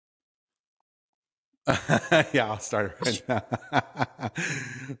Yeah, I'll start right now.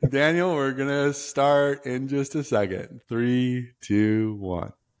 Daniel, we're going to start in just a second. 3, 2,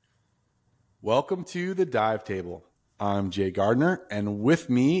 1. Welcome to the Dive Table. I'm Jay Gardner, and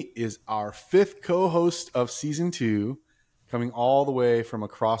with me is our fifth co-host of season 2, coming all the way from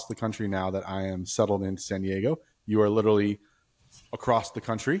across the country now that I am settled in San Diego. You are literally across the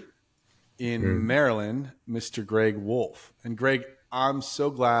country in Maryland, Mr. Greg Wolf. And Greg, I'm so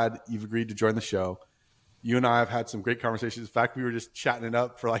glad you've agreed to join the show. You and I have had some great conversations. In fact, we were just chatting it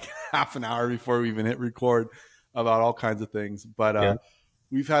up for like half an hour before we even hit record about all kinds of things. But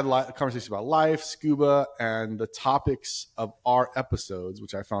we've had a lot of conversations about life, scuba, and the topics of our episodes,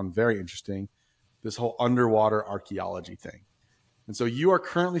 which I found very interesting, this whole underwater archaeology thing. And so you are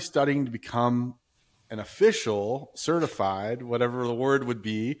currently studying to become an official, certified, whatever the word would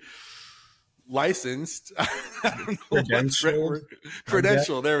be, licensed,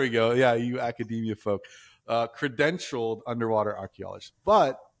 credentialed. There we go. Yeah, you academia folk. Credentialed underwater archaeologist.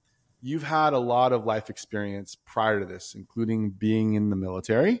 But you've had a lot of life experience prior to this, including being in the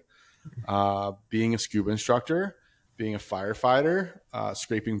military, being a scuba instructor, being a firefighter,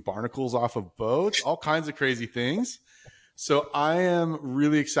 scraping barnacles off of boats, all kinds of crazy things. So I am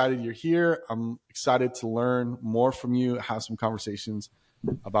really excited you're here. I'm excited to learn more from you, have some conversations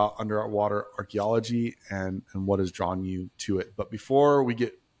about underwater archaeology and what has drawn you to it. But before we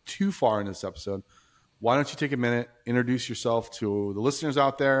get too far in this episode, why don't you take a minute, introduce yourself to the listeners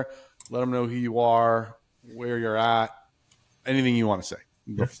out there, let them know who you are, where you're at, anything you want to say.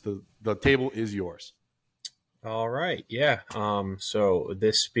 The table is yours. All right. Yeah. So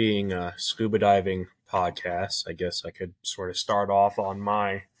this being a scuba diving podcast, I guess I could sort of start off on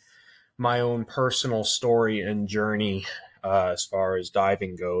my own personal story and journey as far as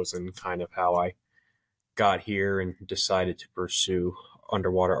diving goes, and kind of how I got here and decided to pursue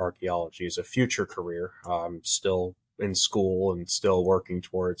underwater archaeology as a future career. I'm still in school and still working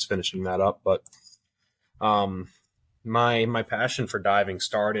towards finishing that up, but my passion for diving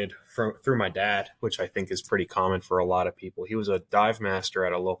started through my dad, which I think is pretty common for a lot of people. He was a dive master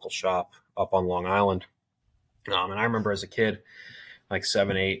at a local shop up on Long Island, and I remember as a kid, like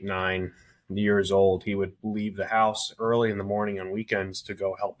 7, 8, 9 years old, he would leave the house early in the morning on weekends to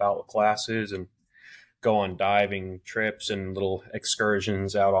go help out with classes and go on diving trips and little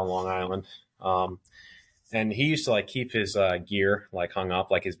excursions out on Long Island. And he used to like keep his gear like hung up,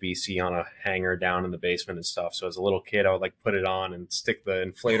 like his BC, on a hanger down in the basement and stuff. So as a little kid, I would like put it on and stick the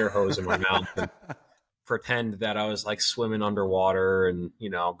inflator hose in my mouth and pretend that I was like swimming underwater and, you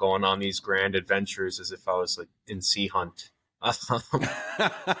know, going on these grand adventures as if I was like in Sea Hunt. And,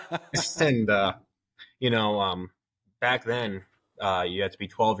 back then, you had to be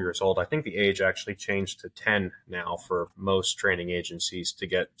 12 years old. I think the age actually changed to 10 now for most training agencies to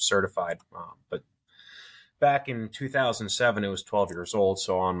get certified. But back in 2007, it was 12 years old.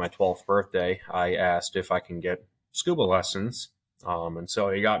 So on my 12th birthday, I asked if I can get scuba lessons. And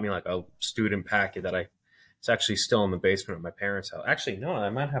so he got me like a student packet that it's actually still in the basement of my parents' house. Actually, no, I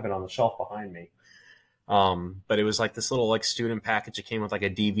might have it on the shelf behind me. But it was like this little like student package. It came with like a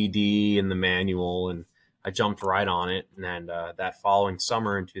DVD and the manual, and I jumped right on it. And that following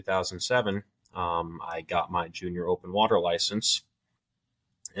summer in 2007, I got my junior open water license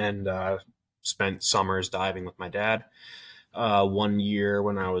and spent summers diving with my dad. 1 year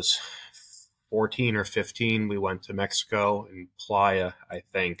when I was 14 or 15, we went to Mexico in Playa, I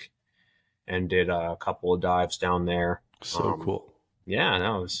think, and did a couple of dives down there. So cool. Yeah,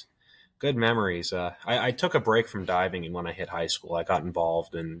 that was good memories. I took a break from diving, and when I hit high school, I got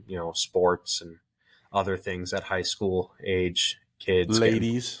involved in, you know, sports and other things at high school age kids.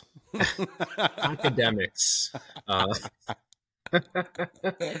 Ladies. Academics.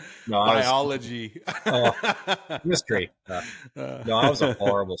 Biology. Mystery. No, I was a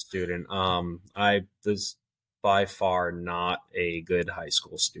horrible student. I was by far not a good high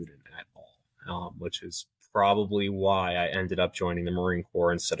school student at all, which is probably why I ended up joining the Marine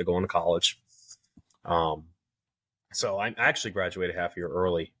Corps instead of going to college. So I actually graduated half a year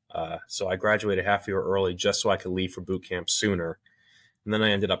early. So I graduated half a year early just so I could leave for boot camp sooner. And then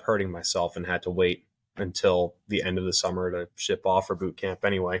I ended up hurting myself and had to wait until the end of the summer to ship off for boot camp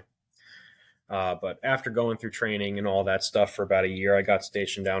anyway. But after going through training and all that stuff for about a year, I got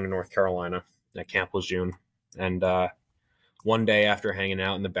stationed down in North Carolina at Camp Lejeune. And one day after hanging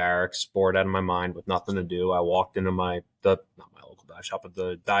out in the barracks, bored out of my mind with nothing to do, I walked into not my local dive shop, but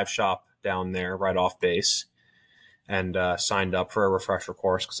the dive shop down there right off base, and signed up for a refresher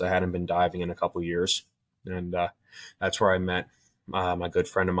course because I hadn't been diving in a couple years. And that's where I met my good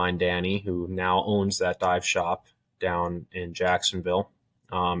friend of mine, Danny, who now owns that dive shop down in Jacksonville.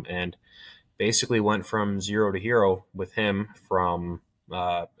 And basically went from zero to hero with him from,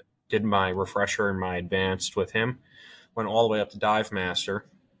 did my refresher and my advanced with him, went all the way up to dive master,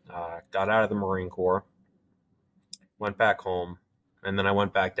 got out of the Marine Corps, went back home, and then I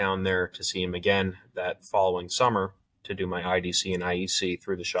went back down there to see him again that following summer to do my IDC and IEC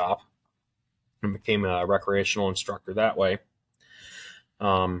through the shop, and became a recreational instructor that way.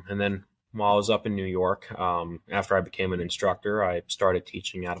 And then while I was up in New York, after I became an instructor, I started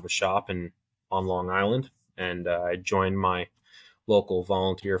teaching out of a shop on Long Island, and I joined my local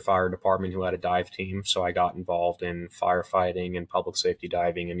volunteer fire department who had a dive team. So I got involved in firefighting and public safety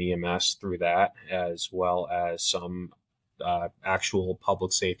diving and EMS through that, as well as some actual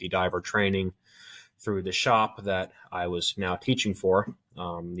public safety diver training through the shop that I was now teaching for.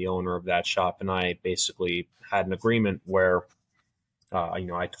 The owner of that shop and I basically had an agreement where,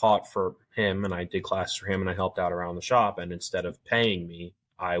 I taught for him and I did classes for him and I helped out around the shop. And instead of paying me,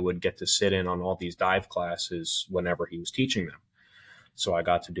 I would get to sit in on all these dive classes whenever he was teaching them. So I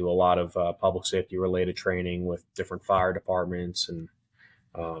got to do a lot of public safety related training with different fire departments and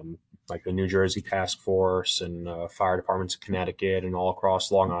like the New Jersey Task Force and fire departments in Connecticut and all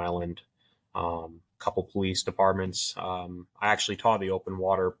across Long Island. Couple police departments. I actually taught the open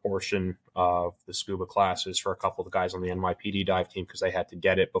water portion of the scuba classes for a couple of the guys on the NYPD dive team because they had to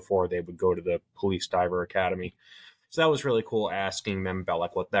get it before they would go to the police diver academy. So that was really cool, asking them about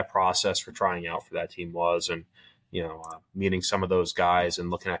like what that process for trying out for that team was, and meeting some of those guys and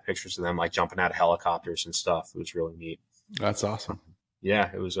looking at pictures of them like jumping out of helicopters and stuff. It was really neat. That's awesome.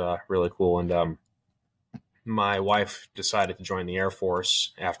 Yeah, it was really cool. And my wife decided to join the Air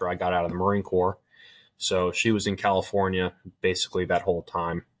Force after I got out of the Marine Corps. So she was in California basically that whole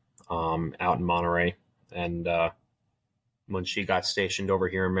time, out in Monterey. And when she got stationed over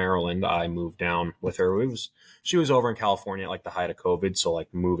here in Maryland, I moved down with her. She was over in California at like the height of COVID. So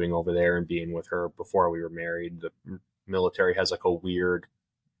like moving over there and being with her before we were married. The military has like a weird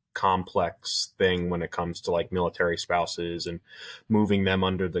complex thing when it comes to like military spouses and moving them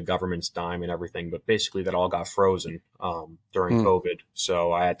under the government's dime and everything. But basically that all got frozen during COVID.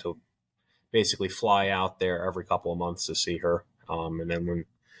 So I had to basically fly out there every couple of months to see her. And then when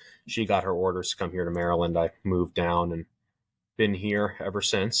she got her orders to come here to Maryland, I moved down and been here ever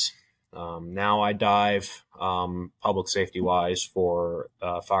since. Now I dive public safety wise for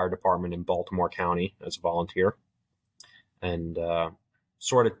fire department in Baltimore County as a volunteer. And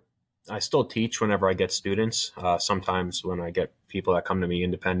I still teach whenever I get students. Sometimes when I get people that come to me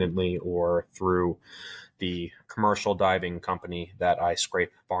independently or through the commercial diving company that I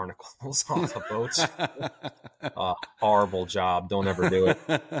scrape barnacles off of boats. Horrible job. Don't ever do it.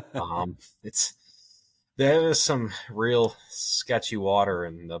 There is some real sketchy water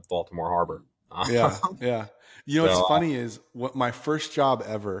in the Baltimore Harbor. Yeah. What's funny is what my first job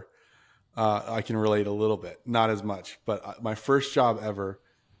ever, I can relate a little bit, not as much, but my first job ever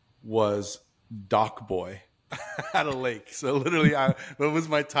was dock boy at a lake. So literally, what was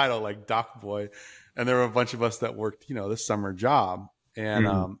my title? Like dock boy. And there were a bunch of us that worked, this summer job.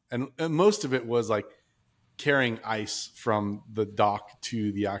 And, and most of it was like carrying ice from the dock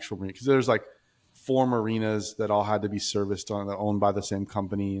to the actual marina. Cause there's like 4 marinas that all had to be serviced owned by the same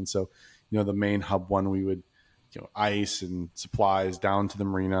company. And so, the main hub one, we would, ice and supplies down to the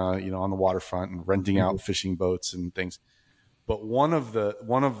marina, on the waterfront and renting out fishing boats and things. But one of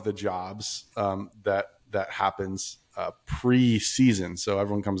the jobs that happens pre-season, so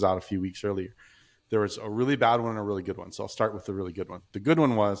everyone comes out a few weeks earlier. There was a really bad one and a really good one. So I'll start with the really good one. The good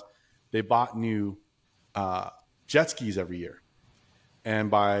one was they bought new jet skis every year. And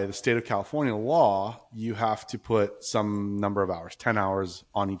by the state of California law, you have to put some number of hours, 10 hours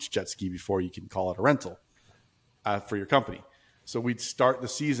on each jet ski before you can call it a rental for your company. So we'd start the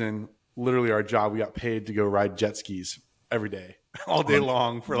season, literally our job, we got paid to go ride jet skis every day, all day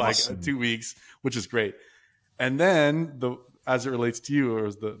long for like 2 weeks, which is great. And then as it relates to you, it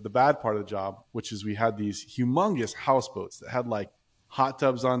was the bad part of the job, which is we had these humongous houseboats that had like hot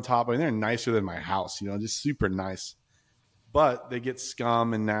tubs on top. I mean, they're nicer than my house, just super nice. But they get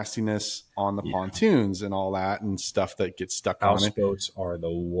scum and nastiness on the pontoons and all that and stuff that gets stuck on it. Houseboats are the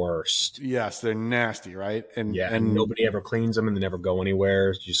worst. Yes, they're nasty, right? And nobody ever cleans them and they never go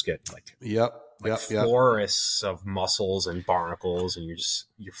anywhere. You just get like forests of mussels and barnacles, and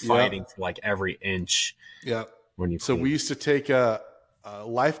you're fighting for like every inch. Yeah. So we used to take a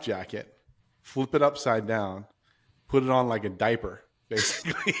life jacket, flip it upside down, put it on like a diaper,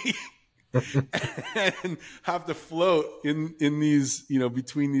 basically, and have to float in these,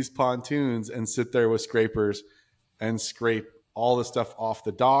 between these pontoons and sit there with scrapers and scrape all the stuff off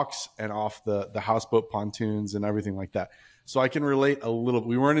the docks and off the houseboat pontoons and everything like that. So I can relate a little.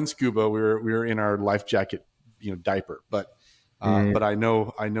 We weren't in scuba. We were in our life jacket, diaper. But I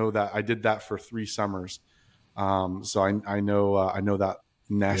know that I did that for 3 summers. So I know that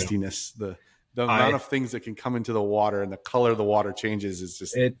nastiness. The amount of things that can come into the water and the color of the water changes is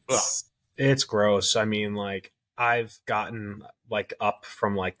just it's gross. I mean, like I've gotten like up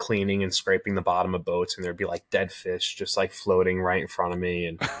from like cleaning and scraping the bottom of boats, and there'd be like dead fish just like floating right in front of me,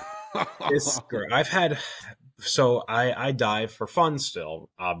 and it's I've had. So I dive for fun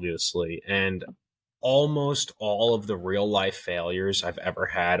still, obviously, and almost all of the real life failures I've ever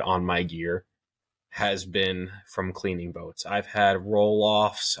had on my gear has been from cleaning boats. I've had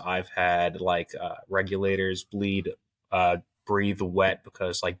roll-offs. I've had like regulators breathe wet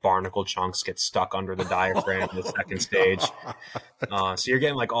because like barnacle chunks get stuck under the diaphragm in the second stage. So you're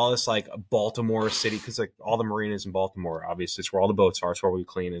getting like all this like Baltimore City, because like all the marinas in Baltimore, obviously it's where all the boats are, it's where we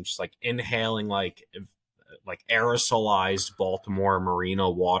clean, and just like inhaling like aerosolized Baltimore marina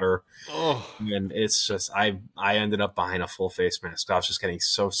water. And it's just I ended up buying a full face mask. I was just getting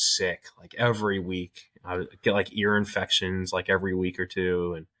so sick like every week. I would get like ear infections like every week or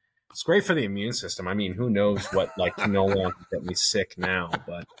two, and it's great for the immune system. I mean, who knows what like no one can get me sick now,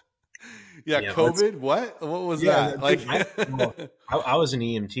 but COVID. What was that? Like I was an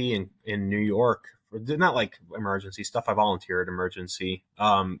EMT in New York. Not like emergency stuff. I volunteered emergency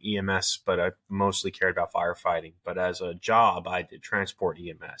EMS, but I mostly cared about firefighting. But as a job, I did transport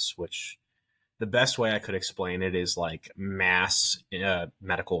EMS, which the best way I could explain it is like mass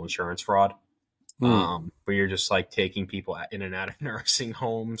medical insurance fraud. Where you're just like taking people in and out of nursing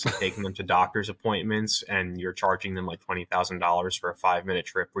homes, taking them to doctor's appointments, and you're charging them like $20,000 for a 5-minute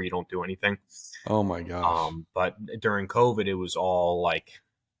trip where you don't do anything. Oh my gosh. But during COVID, it was all like,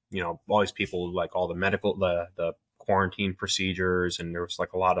 all these people, like all the medical, the quarantine procedures, and there was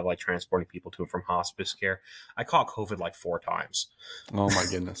like a lot of like transporting people to and from hospice care. I caught COVID like 4 times. Oh my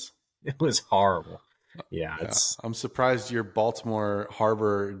goodness. It was horrible. Yeah. I'm surprised your Baltimore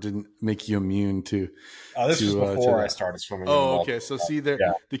harbor didn't make you immune to. This was before I started swimming. Okay. So see there,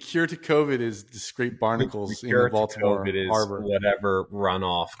 the cure to COVID is to scrape barnacles in the Baltimore harbor. Whatever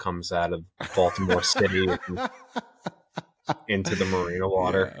runoff comes out of Baltimore City into the marina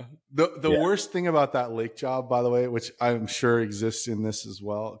water. Yeah. The worst thing about that lake job, by the way, which I'm sure exists in this as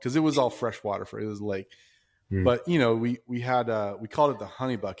well, because it was all fresh water for it was a lake. But we had we called it the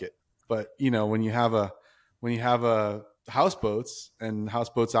honey bucket. But when you have a houseboats and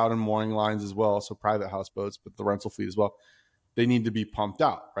houseboats out in mooring lines as well, so private houseboats, but the rental fleet as well, they need to be pumped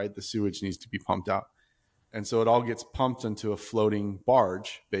out, right? The sewage needs to be pumped out, and so it all gets pumped into a floating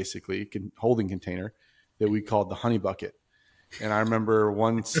barge, basically holding container that we called the honey bucket. And I remember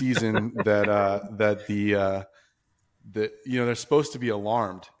one season that they're supposed to be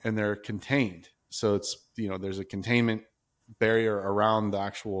alarmed and they're contained, so it's there's a containment barrier around the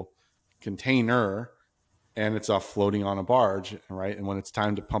actual container, and it's off floating on a barge, right? And when it's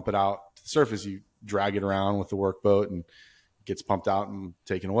time to pump it out to the surface, you drag it around with the workboat and it gets pumped out and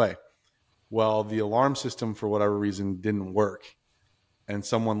taken away. Well, the alarm system, for whatever reason, didn't work, and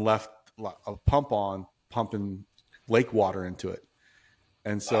someone left a pump on, pumping lake water into it.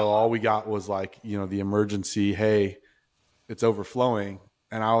 And so all we got was like, the emergency, hey, it's overflowing.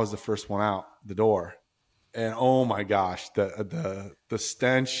 And I was the first one out the door. And oh my gosh, the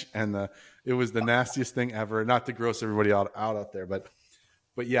stench and it was the nastiest thing ever. Not to gross everybody out there, but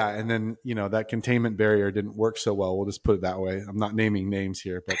yeah. And then that containment barrier didn't work so well. We'll just put it that way. I'm not naming names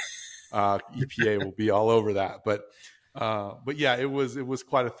here, but EPA will be all over that. But yeah, it was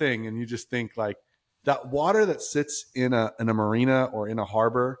quite a thing. And you just think like that water that sits in a marina or in a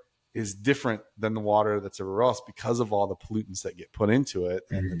harbor is different than the water that's everywhere else because of all the pollutants that get put into it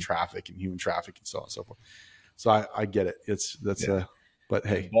and the traffic and human traffic and so on and so forth. So I get it. But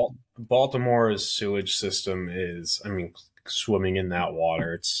hey, Baltimore's sewage system is, swimming in that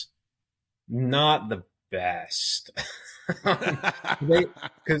water, it's not the best.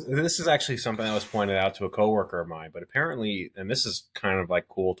 Because this is actually something that was pointed out to a coworker of mine, but apparently, and this is kind of like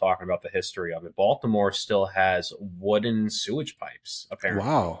cool talking about the history of it, Baltimore still has wooden sewage pipes, apparently.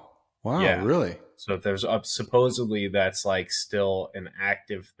 Wow, yeah. Really? So there's supposedly that's like still an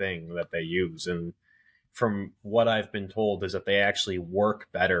active thing that they use. And from what I've been told is that they actually work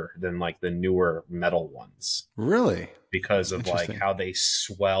better than like the newer metal ones. Really? Because of like how they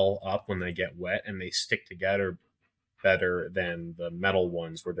swell up when they get wet, and they stick together better than the metal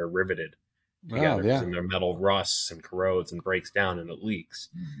ones where they're riveted together. And their metal rusts and corrodes and breaks down and it leaks.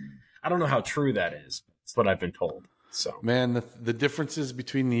 I don't know how true that is. That's what I've been told. So, man, the differences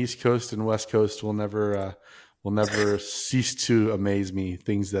between the East Coast and West Coast will never cease to amaze me.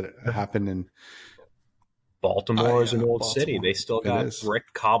 Things that happen Baltimore is an old city. Baltimore. They still got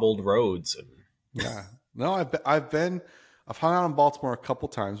brick cobbled roads. And yeah. No, I've hung out in Baltimore a couple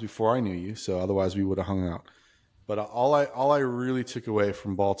times before I knew you. So otherwise we would have hung out. But all I really took away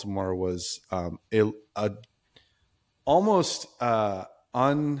from Baltimore was a almost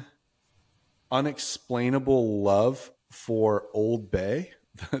unexplainable love for Old Bay.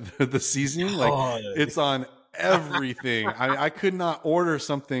 The seasoning, like it's on everything. I could not order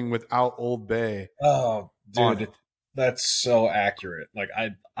something without Old Bay. Oh, dude, that's so accurate. Like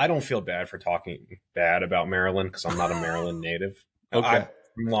I don't feel bad for talking bad about Maryland because I'm not a Maryland native. Okay. I'm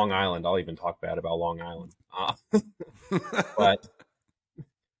from Long Island. I'll even talk bad about Long Island. But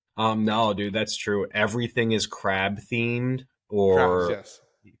no, dude, that's true. Everything is crab themed or crabs, yes.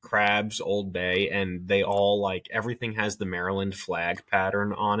 Crabs, Old Bay, and they all like everything has the Maryland flag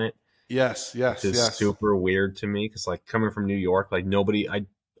pattern on it. Yes, which is super weird to me because like coming from New York, like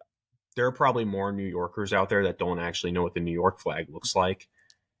there are probably more New Yorkers out there that don't actually know what the New York flag looks like.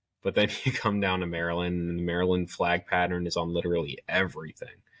 But then you come down to Maryland, and the Maryland flag pattern is on literally everything.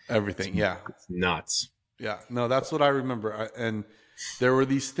 Everything, it's nuts. Yeah, no, that's what I remember. And there were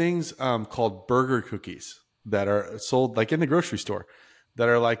these things called burger cookies that are sold like in the grocery store that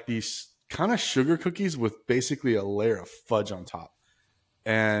are like these kind of sugar cookies with basically a layer of fudge on top.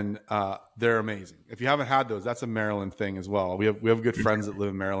 And they're amazing. If you haven't had those, that's a Maryland thing as well. We have good friends that live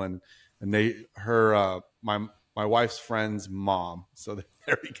in Maryland, and my wife's friend's mom. So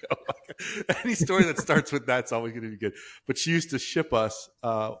there we go. Any story that starts with that's always going to be good. But she used to ship us,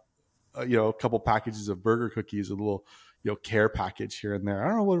 a couple packages of burger cookies, a little, care package here and there. I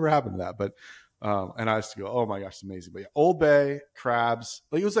don't know whatever happened to that, but and I used to go, oh my gosh, it's amazing. But yeah, Old Bay crabs,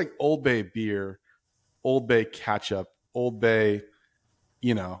 like it was like Old Bay beer, Old Bay ketchup, Old Bay,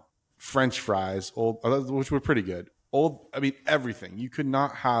 French fries, which were pretty good. Everything. You could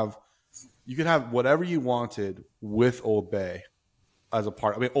have whatever you wanted with Old Bay as a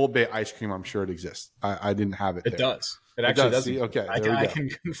part. Old Bay ice cream, I'm sure it exists. I didn't have it. It does. It actually does. See? Okay. I can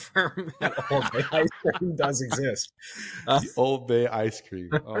confirm that Old Bay ice cream does exist. The Old Bay ice cream.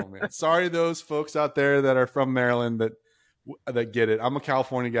 Oh man. Sorry, those folks out there that are from Maryland that get it. I'm a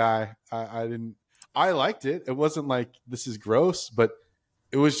California guy. I liked it. It wasn't like this is gross, but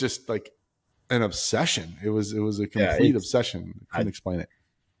it was just like an obsession. It was a complete obsession. I couldn't explain it.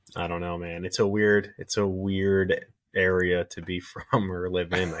 I don't know, man. It's a weird area to be from or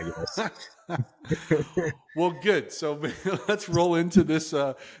live in, I guess. Well, good. So let's roll into this.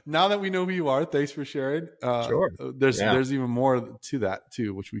 Now that we know who you are, thanks for sharing. Sure. There's even more to that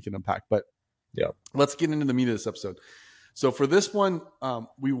too, which we can unpack. But yeah, let's get into the meat of this episode. So for this one,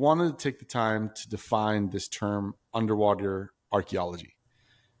 we wanted to take the time to define this term underwater archaeology.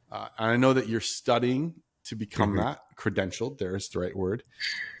 And I know that you're studying to become that, credentialed, there's the right word.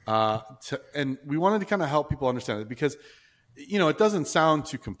 And we wanted to kind of help people understand it because, it doesn't sound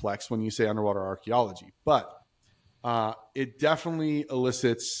too complex when you say underwater archaeology, but it definitely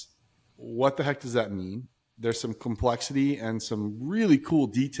elicits what the heck does that mean? There's some complexity and some really cool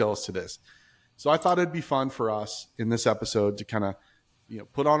details to this. So I thought it'd be fun for us in this episode to kind of,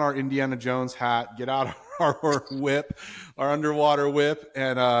 put on our Indiana Jones hat, get out our whip, our underwater whip,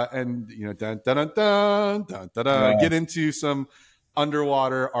 and dun, dun, dun, dun, dun, dun, dun, get into some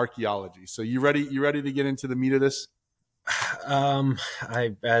underwater archaeology. So you ready to get into the meat of this?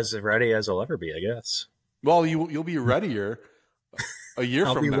 I as ready as I'll ever be, I guess. Well, you'll be readier a year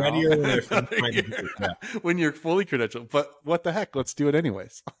from now. I'll be readier when you're fully credentialed. But what the heck? Let's do it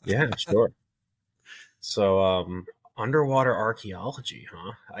anyways. Yeah, sure. So, underwater archaeology,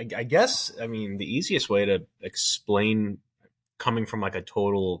 huh? I guess, the easiest way to explain coming from like a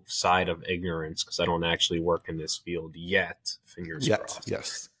total side of ignorance, because I don't actually work in this field yet, fingers crossed.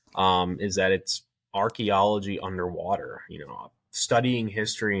 Yes. Is that it's archaeology underwater, studying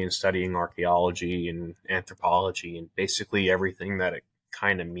history and studying archaeology and anthropology and basically everything that it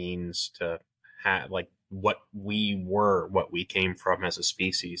kind of means to have, like what we came from as a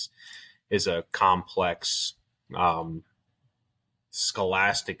species is a complex,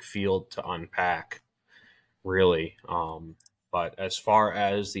 scholastic field to unpack, really. But as far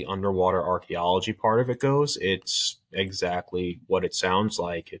as the underwater archaeology part of it goes, it's exactly what it sounds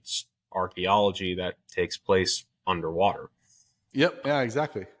like. It's archaeology that takes place underwater. Yep. Yeah,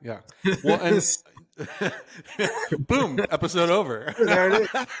 exactly. Yeah. Well, and boom, episode over. There it is.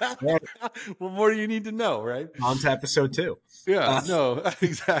 What more do you need to know, right? On to episode 2. Yeah, no,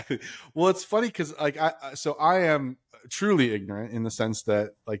 exactly. Well, it's funny because I am truly ignorant in the sense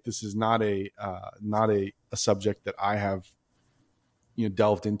that like this is not a subject that I have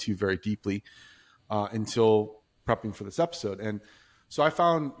delved into very deeply until prepping for this episode. And So I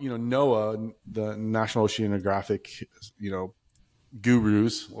found, NOAA, the National Oceanographic,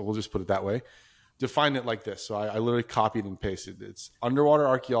 gurus, we'll just put it that way, define it like this. So I literally copied and pasted. It's underwater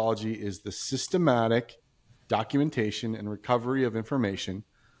archaeology is the systematic documentation and recovery of information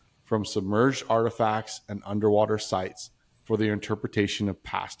from submerged artifacts and underwater sites for the interpretation of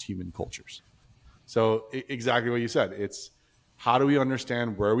past human cultures. So exactly what you said. It's how do we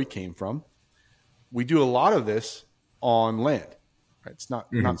understand where we came from? We do a lot of this on land. Right? It's not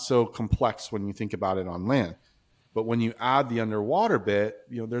so complex when you think about it on land. But when you add the underwater bit,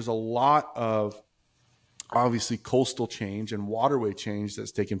 there's a lot of obviously coastal change and waterway change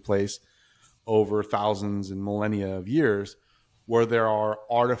that's taken place over thousands and millennia of years, where there are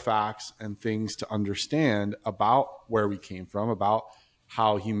artifacts and things to understand about where we came from, about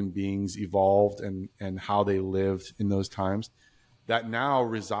how human beings evolved and how they lived in those times that now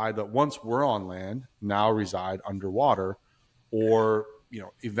reside, that once were on land, now reside underwater, or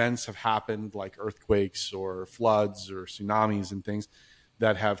events have happened like earthquakes or floods or tsunamis and things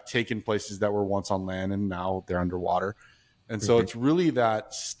that have taken places that were once on land and now they're underwater. And so it's really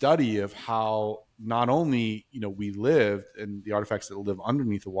that study of how not only we lived and the artifacts that live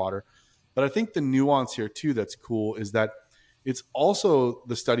underneath the water, but I think the nuance here too that's cool is that it's also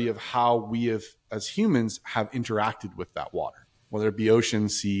the study of how we have, as humans, have interacted with that water, whether it be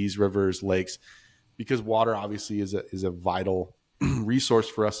oceans, seas, rivers, lakes, because water obviously is a vital resource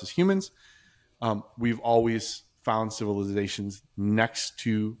for us as humans. We've always found civilizations next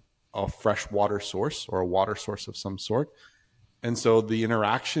to a freshwater source or a water source of some sort. And so the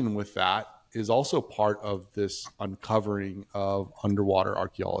interaction with that is also part of this uncovering of underwater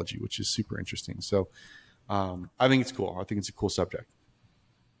archaeology, which is super interesting. So I think it's cool. I think it's a cool subject.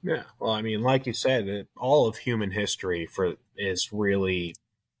 Yeah. Well, I mean, like you said, all of human history is really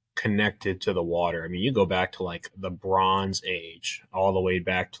connected to the water. I mean, you go back to like the Bronze Age, all the way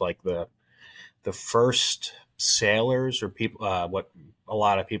back to like the first sailors or people, what a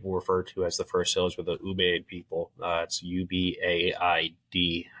lot of people refer to as the first sailors were the Ubaid people. It's Ubaid, I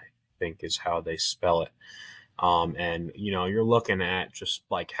think is how they spell it. And you're looking at just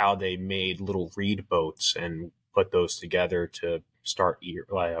like how they made little reed boats and put those together to start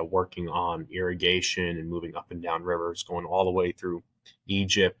working on irrigation and moving up and down rivers, going all the way through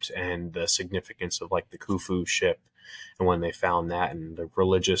Egypt, and the significance of like the Khufu ship and when they found that, and the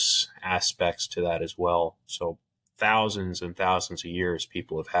religious aspects to that as well. So thousands and thousands of years,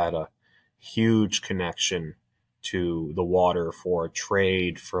 people have had a huge connection to the water for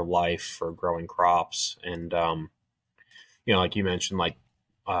trade, for life, for growing crops. And, like you mentioned, like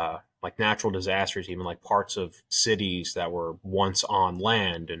natural disasters, even like parts of cities that were once on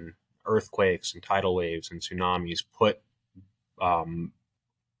land, and earthquakes and tidal waves and tsunamis put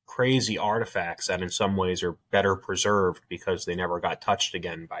crazy artifacts that in some ways are better preserved because they never got touched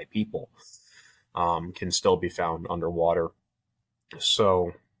again by people, can still be found underwater.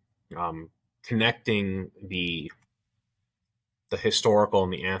 So connecting the historical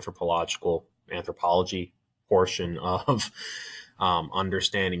and the anthropology portion of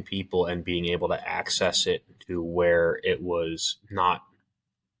understanding people and being able to access it to where it was not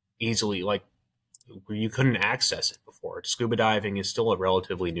easily, like where you couldn't access it before. Scuba diving is still a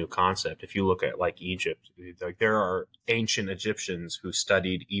relatively new concept. If you look at like Egypt, like there are ancient Egyptians who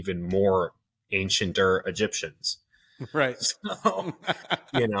studied even more ancienter Egyptians. Right. So,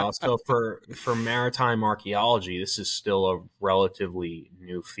 so for maritime archaeology, this is still a relatively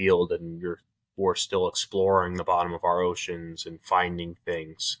new field, and we're still exploring the bottom of our oceans and finding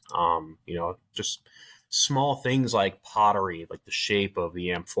things. Just small things like pottery, like the shape of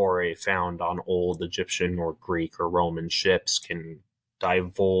the amphorae found on old Egyptian or Greek or Roman ships, can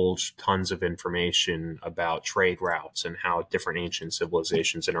divulge tons of information about trade routes and how different ancient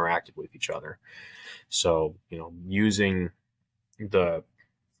civilizations interacted with each other. So, using the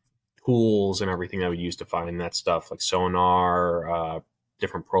tools and everything that we use to find that stuff, like sonar,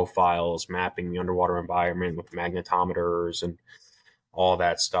 different profiles, mapping the underwater environment with magnetometers and all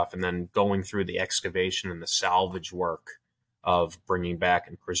that stuff, and then going through the excavation and the salvage work of bringing back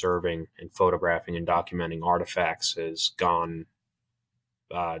and preserving and photographing and documenting artifacts has done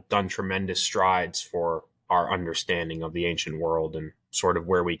tremendous strides for our understanding of the ancient world and sort of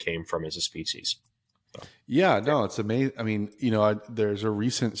where we came from as a species. So. Yeah, no, it's amazing. I mean, there's a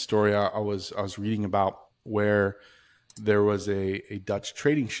recent story I was reading about where there was a Dutch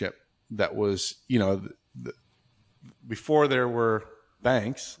trading ship that was, before there were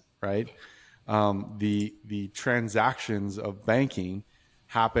banks, right? The transactions of banking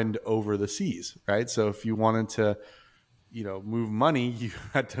happened over the seas, right? So if you wanted to, move money, you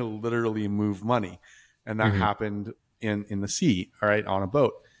had to literally move money, and that happened, in the sea, all right, on a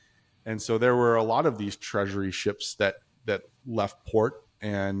boat. And so there were a lot of these treasury ships that left port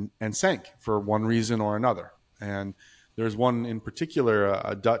and sank for one reason or another. And there's one in particular,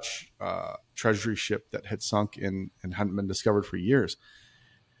 a Dutch treasury ship that had sunk and hadn't been discovered for years.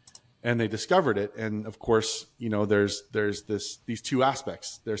 And they discovered it. And of course, there's these two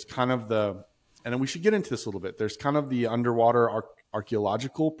aspects. There's kind of and we should get into this a little bit. There's kind of the underwater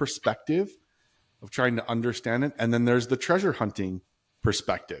archaeological perspective of trying to understand it. And then there's the treasure hunting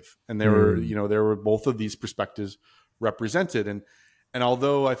perspective. And there were both of these perspectives represented. And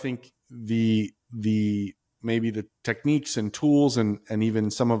although I think the maybe the techniques and tools and even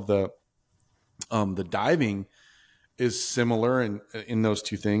some of the diving is similar in those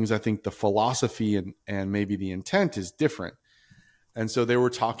two things, I think the philosophy and maybe the intent is different. And so they were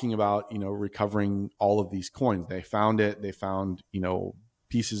talking about, recovering all of these coins. They found it. They found,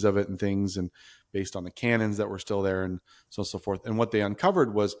 pieces of it and things, and based on the cannons that were still there and so on and so forth. And what they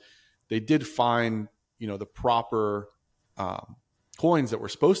uncovered was they did find, the proper coins that were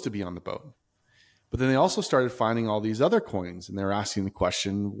supposed to be on the boat. But then they also started finding all these other coins, and they were asking the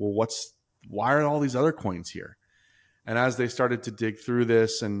question, well, why are all these other coins here? And as they started to dig through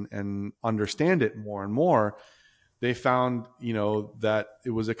this and understand it more and more, they found, that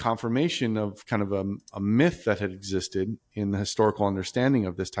it was a confirmation of kind of a myth that had existed in the historical understanding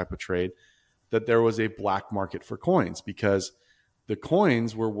of this type of trade, that there was a black market for coins, because the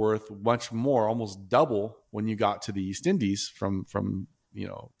coins were worth much more, almost double, when you got to the East Indies from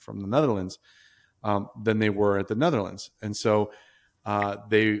the Netherlands, than they were at the Netherlands. And so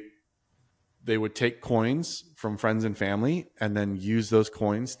they would take coins from friends and family and then use those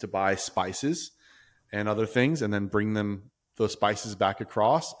coins to buy spices and other things, and then bring those spices back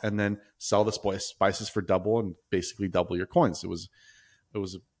across and then sell the spices for double and basically double your coins. It was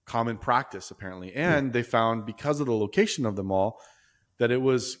a common practice, apparently. And they found, because of the location of them all, that it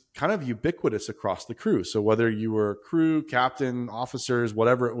was kind of ubiquitous across the crew. So whether you were crew, captain, officers,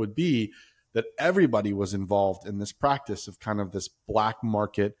 whatever it would be, that everybody was involved in this practice of kind of this black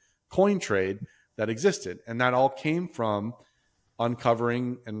market coin trade that existed. And that all came from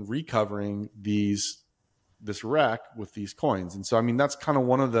uncovering and recovering this wreck with these coins. And so, I mean, that's kind of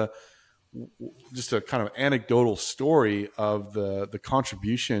one of just a kind of anecdotal story of the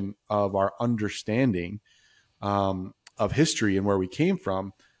contribution of our understanding of history and where we came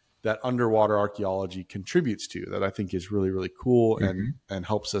from, that underwater archaeology contributes to, that I think is really, really cool. And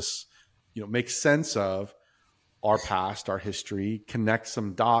helps us, make sense of our past, our history, connect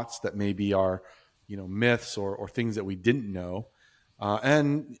some dots that maybe are, myths or things that we didn't know.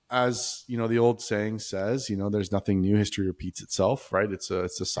 And as the old saying says, there's nothing new. History repeats itself, right? It's a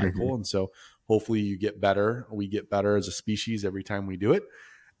cycle. And so hopefully you get better. We get better as a species every time we do it.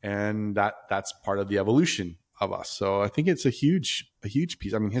 And that's part of the evolution of us. So I think it's a huge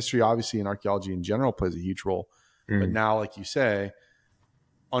piece. I mean, history, obviously, and archaeology in general plays a huge role. But now, like you say,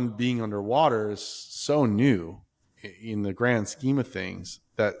 being underwater is so new in the grand scheme of things,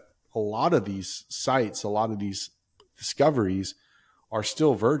 that a lot of these sites, a lot of these discoveries are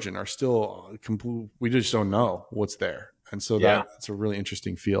still virgin, are still complete. We just don't know what's there. And so that's a really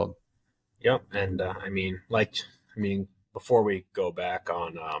interesting field. Yep. And before we go back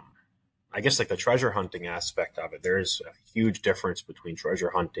on, I guess, like the treasure hunting aspect of it, there's a huge difference between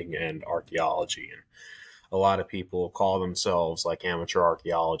treasure hunting and archaeology. And a lot of people call themselves like amateur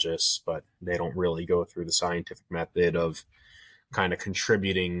archaeologists, but they don't really go through the scientific method of kind of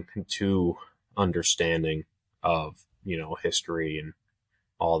contributing to understanding of, history and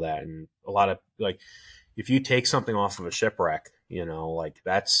all that. And a lot of, like, if you take something off of a shipwreck,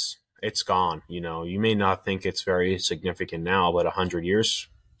 it's gone. You may not think it's very significant now, but 100 years,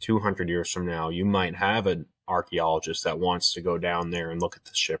 200 years from now, you might have an archaeologist that wants to go down there and look at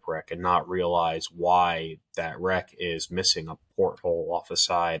the shipwreck and not realize why that wreck is missing a porthole off the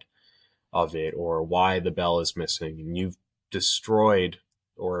side of it, or why the bell is missing. And you've destroyed,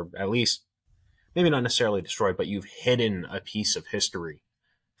 or at least maybe not necessarily destroyed, but you've hidden a piece of history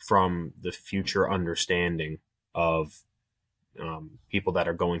from the future understanding of people that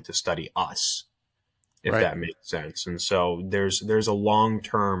are going to study us, if that makes sense. And so there's a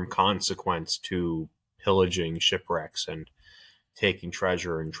long-term consequence to pillaging shipwrecks and taking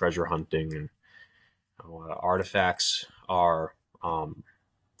treasure and treasure hunting. And artifacts are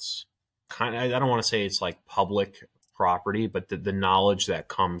it's kind of, I don't want to say it's like public property, but the knowledge that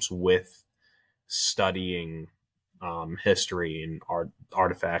comes with studying history and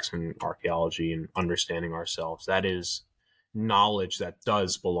artifacts and archaeology and understanding ourselves, that is knowledge that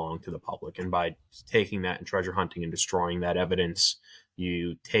does belong to the public. And by taking that and treasure hunting and destroying that evidence,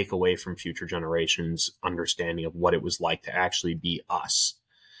 you take away from future generations understanding of what it was like to actually be us,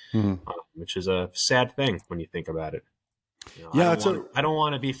 which is a sad thing when you think about it. Yeah, I don't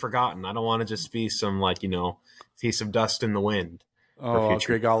want to be forgotten. I don't want to just be some piece of dust in the wind for oh,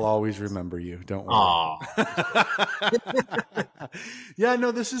 future. Greg, I'll always remember you. Don't worry. Aw. Yeah, no,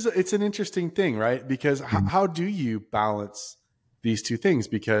 it's an interesting thing, right? Because how do you balance these two things?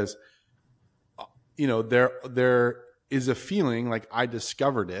 Because there is a feeling like I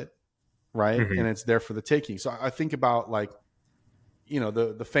discovered it, right? Mhm. And it's there for the taking. So I think about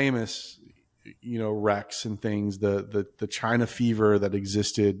the famous wrecks and things, the China fever that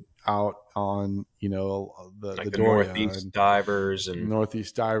existed out on the Doria Northeast and divers and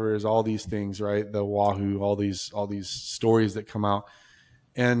Northeast divers, all these things, right? The Wahoo, all these stories that come out,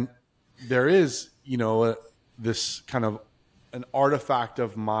 and there is this kind of an artifact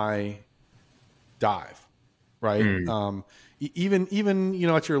of my dive, right? Even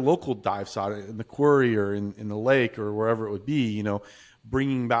at your local dive site in the quarry or in the lake or wherever it would be,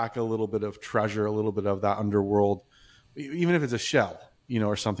 bringing back a little bit of treasure, a little bit of that underworld, even if it's a shell,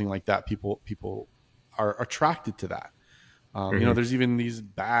 or something like that. People are attracted to that. There's even these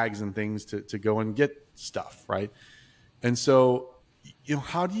bags and things to go and get stuff, right? And so,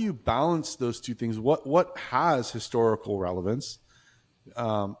 how do you balance those two things? What has historical relevance,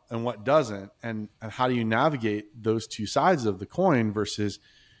 and what doesn't, and how do you navigate those two sides of the coin versus,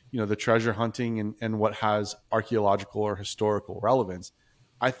 the treasure hunting and what has archaeological or historical relevance?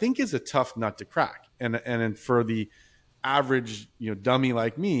 I think is a tough nut to crack, and for the average dummy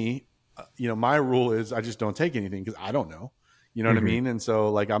like me, my rule is I just don't take anything because I don't know, what I mean, and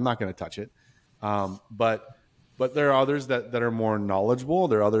so like I'm not going to touch it. But there are others that are more knowledgeable.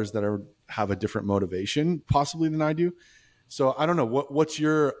 There are others that have a different motivation possibly than I do. So I don't know what's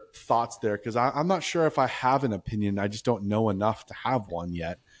your thoughts there, because I'm not sure if I have an opinion. I just don't know enough to have one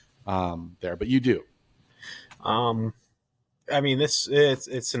yet. There, but you do. I mean, it's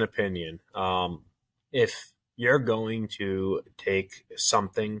an opinion. If you're going to take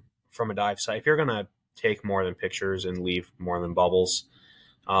something from a dive site, if you're going to take more than pictures and leave more than bubbles,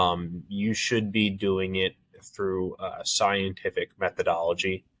 you should be doing it through a scientific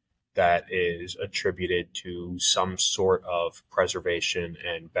methodology that is attributed to some sort of preservation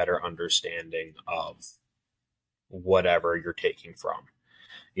and better understanding of whatever you're taking from.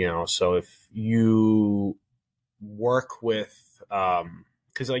 So if you work with,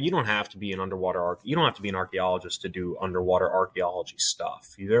 because you don't have to be you don't have to be an archaeologist to do underwater archaeology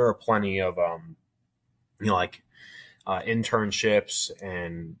stuff. There are plenty of internships,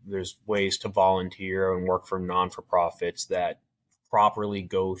 and there's ways to volunteer and work for non-for-profits that properly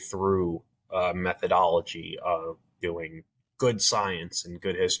go through methodology of doing good science and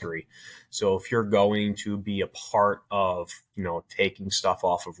good history. So if you're going to be a part of, taking stuff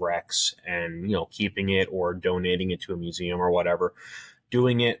off of wrecks and, keeping it or donating it to a museum or whatever,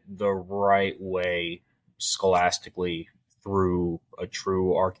 doing it the right way scholastically through a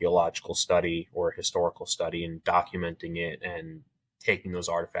true archaeological study or historical study and documenting it and taking those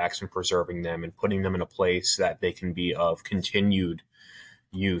artifacts and preserving them and putting them in a place that they can be of continued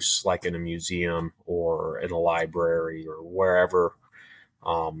use, like in a museum or in a library or wherever,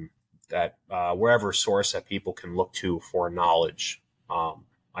 wherever source that people can look to for knowledge.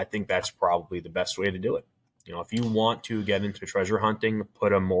 I think that's probably the best way to do it. If you want to get into treasure hunting,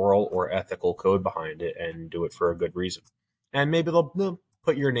 put a moral or ethical code behind it and do it for a good reason. And maybe they'll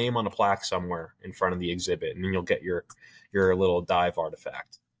put your name on a plaque somewhere in front of the exhibit, and then you'll get your little dive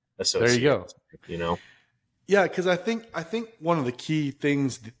artifact associated. There you go. You know? Yeah, because I think one of the key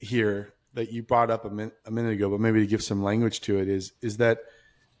things here that you brought up a minute ago, but maybe to give some language to it, is that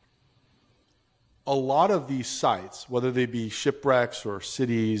a lot of these sites, whether they be shipwrecks or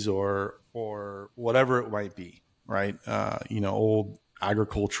cities or whatever it might be, right? Old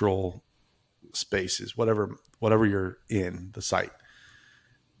agricultural spaces, whatever you're in the site,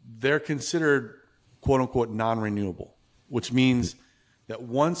 they're considered quote unquote non-renewable, which means that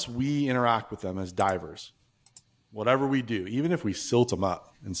once we interact with them as divers, whatever we do, even if we silt them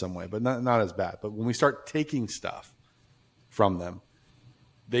up in some way, but not as bad, but when we start taking stuff from them,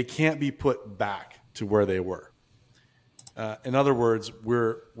 they can't be put back to where they were. In other words,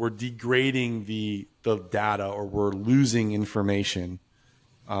 we're degrading the data, or we're losing information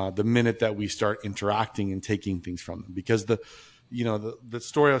the minute that we start interacting and taking things from them. Because the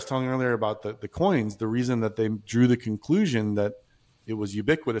story I was telling earlier about the coins, the reason that they drew the conclusion that it was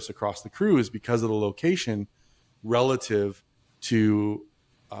ubiquitous across the crew is because of the location relative to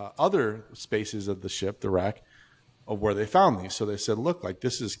other spaces of the ship, the wreck, of where they found these. So they said, look, like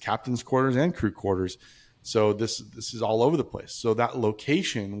this is captain's quarters and crew quarters. So this is all over the place. So that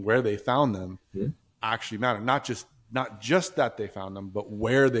location where they found them actually mattered. Not just that they found them, but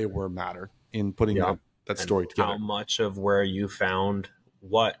where they were mattered in putting that story together. How much of where you found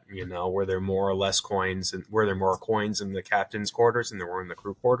what, were there more or less coins, and were there more coins in the captain's quarters than there were in the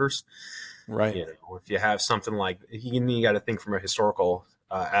crew quarters? Right. If you have something like, you got to think from a historical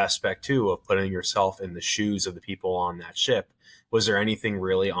aspect too, of putting yourself in the shoes of the people on that ship. Was there anything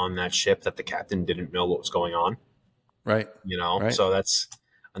really on that ship that the captain didn't know what was going on? Right. Right. So that's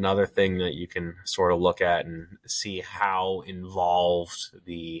another thing that you can sort of look at and see how involved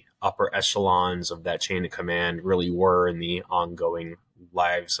the upper echelons of that chain of command really were in the ongoing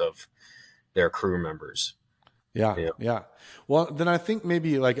lives of their crew members. Yeah. Well, then I think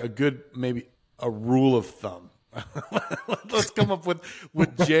maybe like a rule of thumb. Let's come up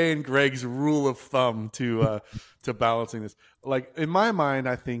with Jay and Greg's rule of thumb to balancing this. Like in my mind,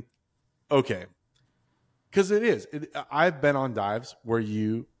 I think, okay, because I've been on dives where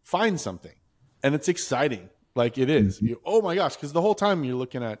you find something and it's exciting. Like it is. Oh my gosh. Because the whole time you're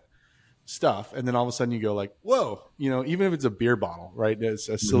looking at stuff and then all of a sudden you go like, whoa, even if it's a beer bottle, right? As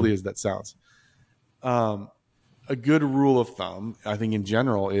silly as that sounds. A good rule of thumb, I think in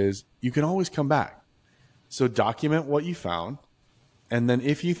general, is you can always come back. So document what you found. And then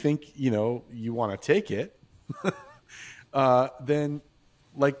if you think, you want to take it, then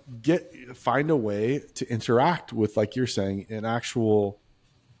find a way to interact with, like you're saying, an actual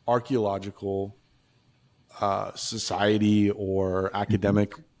archaeological society or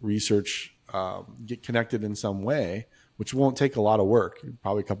academic research, get connected in some way, which won't take a lot of work.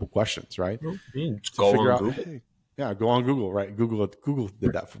 Probably a couple questions, right? Just go on Google. Hey, go on Google, right? Google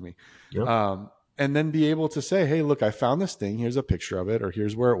did that for me. Yep. And then be able to say, hey, look, I found this thing. Here's a picture of it, or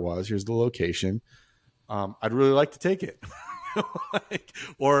here's where it was. Here's the location. I'd really like to take it.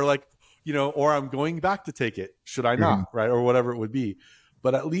 or I'm going back to take it. Should I not? Right. Or whatever it would be.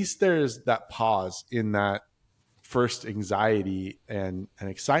 But at least there's that pause in that first anxiety and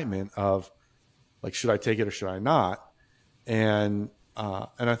excitement of like, should I take it or should I not? And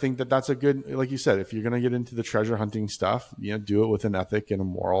I think that's a good, like you said, if you're going to get into the treasure hunting stuff, do it with an ethic and a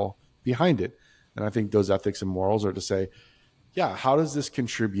moral behind it. And I think those ethics and morals are to say, yeah, how does this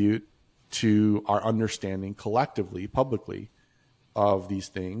contribute to our understanding collectively, publicly, of these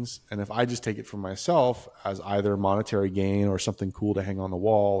things? And if I just take it for myself as either monetary gain or something cool to hang on the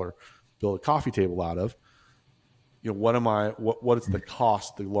wall or build a coffee table out of, what is the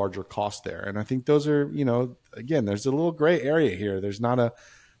cost, the larger cost there? And I think those are, again, there's a little gray area here. There's not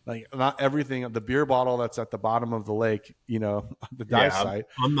everything. The beer bottle that's at the bottom of the lake, the dive site.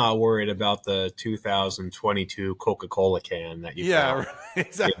 I'm not worried about the 2022 Coca-Cola can that you found. Right,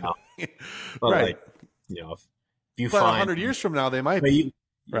 exactly. But right. If you but find 100 years from now, they might be.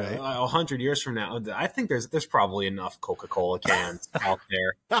 Right. 100 years from now, I think there's probably enough Coca-Cola cans out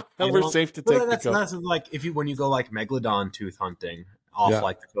there. We're safe to take that's like when you go like megalodon tooth hunting off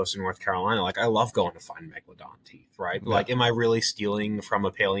like the coast of North Carolina. Like I love going to find megalodon teeth, right? Like, am I really stealing from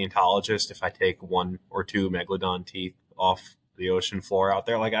a paleontologist if I take 1 or 2 megalodon teeth off the ocean floor out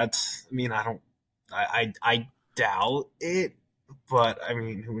there? Like I doubt it, but I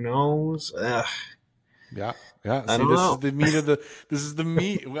mean, who knows? Yeah. This is the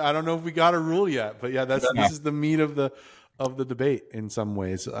meat. I don't know if we got a rule yet, but this is the meat of the debate in some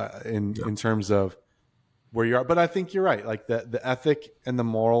ways, in terms of where you are. But I think you're right. Like the ethic and the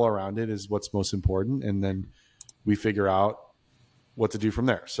moral around it is what's most important. And then we figure out what to do from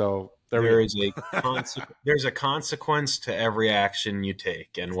there. So there's a consequence to every action you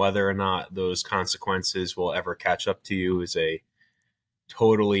take, and whether or not those consequences will ever catch up to you is a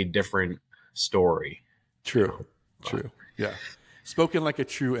totally different story. True. Yeah. Spoken like a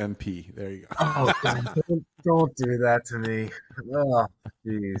true MP. There you go. Oh, don't do that to me. Oh,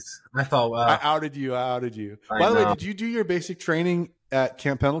 jeez. I thought I outed you. By the way, did you do your basic training at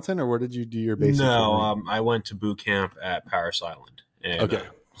Camp Pendleton, or where did you do your basic training? I went to boot camp at Parris Island in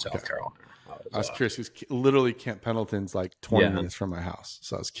South Carolina. I was curious because literally Camp Pendleton's like 20 minutes from my house,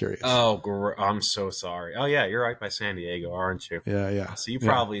 so I was curious. Oh, I'm so sorry. Oh yeah, you're right by San Diego, aren't you? Yeah. So you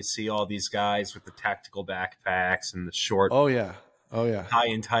probably see all these guys with the tactical backpacks and the short, high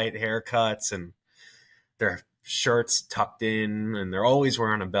and tight haircuts, and their shirts tucked in, and they're always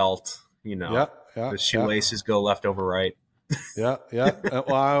wearing a belt. The shoelaces go left over right. Yeah.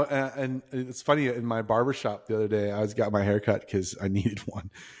 And it's funny, in my barbershop the other day, I got my haircut because I needed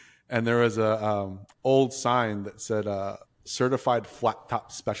one. And there was a old sign that said certified flat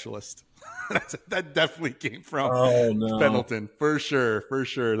top specialist. That definitely came from Pendleton. For sure.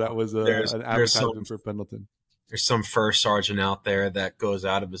 That was an advertisement for Pendleton. There's some first sergeant out there that goes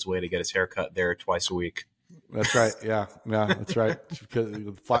out of his way to get his haircut there twice a week. That's right. Yeah, that's right. Because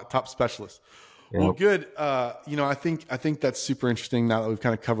flat top specialist. Yep. Well, good. I think that's super interesting. Now that we've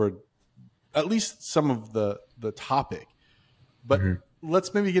kind of covered at least some of the topic, but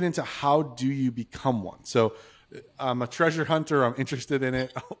let's maybe get into how do you become one. So, I'm a treasure hunter. I'm interested in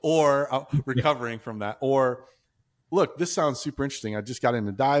it, or I'm recovering from that, or look, this sounds super interesting. I just got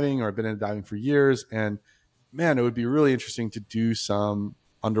into diving, or I've been into diving for years, and man, it would be really interesting to do some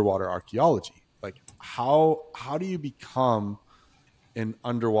underwater archaeology. Like, how do you become an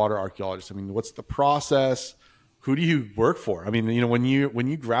underwater archaeologist? I mean, what's the process? Who do you work for? I mean, when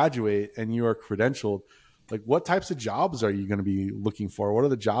you graduate and you are credentialed, like, what types of jobs are you going to be looking for? What are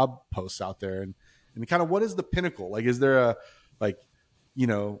the job posts out there, and kind of what is the pinnacle? Like, is there a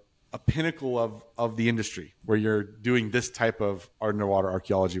pinnacle of the industry where you're doing this type of underwater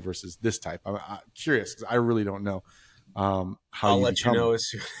archaeology versus this type? I'm curious because I really don't know how I'll let you know as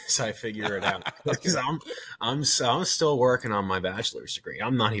soon as I figure it out, because I'm still working on my bachelor's degree.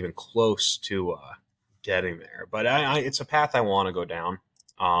 I'm not even close to getting there, but it's a path I want to go down.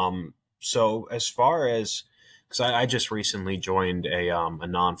 So as far as, because I just recently joined a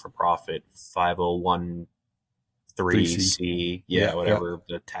non-for-profit 501(c), whatever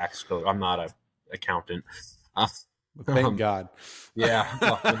the tax code. I'm not an accountant. Thank God. Yeah.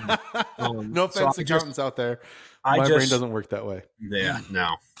 No offense, accountants out there. My brain doesn't work that way. Yeah,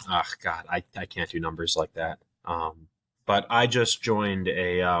 no. Oh, God, I can't do numbers like that. But I just joined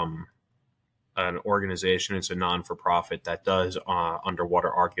an organization. It's a non-for-profit that does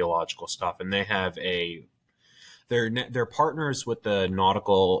underwater archaeological stuff, and they have they're partners with the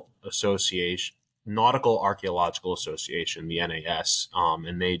Nautical Archaeological Association, the NAS,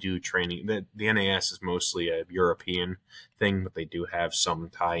 and they do training. The NAS is mostly a European thing, but they do have some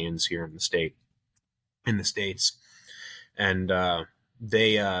tie-ins here in the States. And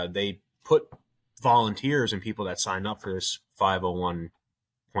they put volunteers and people that sign up for this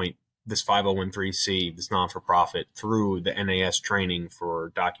 501(c), this non-for-profit, through the NAS training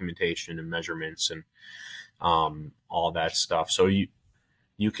for documentation and measurements and all that stuff. So you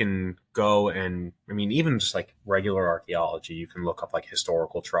can go and, I mean, even just like regular archaeology, you can look up like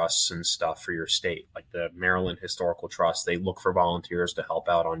historical trusts and stuff for your state. Like the Maryland Historical Trust, they look for volunteers to help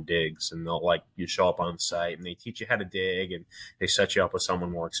out on digs, and you show up on site and they teach you how to dig, and they set you up with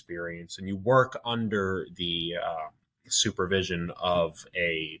someone more experienced, and you work under the supervision of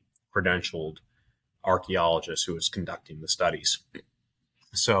a credentialed archaeologist who is conducting the studies.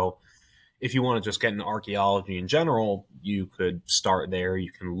 So if you want to just get into archaeology in general, you could start there.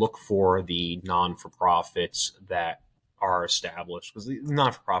 You can look for the non-for-profits that are established, because the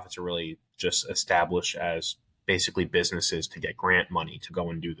non-for-profits are really just established as basically businesses to get grant money to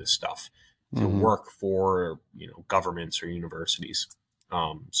go and do this stuff, to work for governments or universities.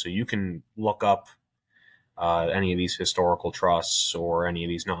 So you can look up any of these historical trusts or any of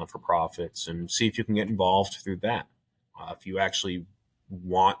these non-for-profits and see if you can get involved through that. If you actually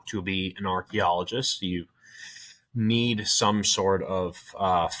want to be an archaeologist, you need some sort of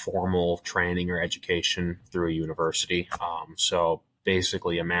formal training or education through a university. So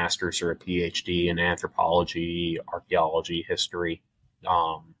basically a master's or a PhD in anthropology, archaeology, history,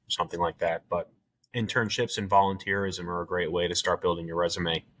 something like that. But internships and volunteerism are a great way to start building your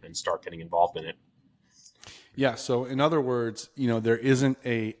resume and start getting involved in it. Yeah. So in other words, there isn't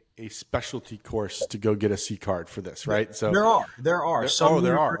a specialty course to go get a C card for this, right? So there are. There are.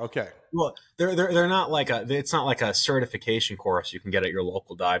 Okay. Well, they're not like it's not like a certification course you can get at your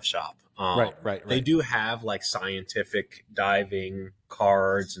local dive shop. Right. They do have like scientific diving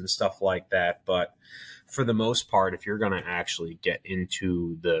cards and stuff like that, but for the most part, if you're going to actually get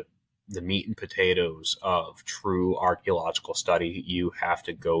into the meat and potatoes of true archaeological study, you have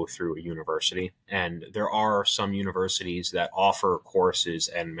to go through a university. And there are some universities that offer courses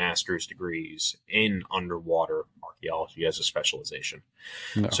and master's degrees in underwater archaeology as a specialization.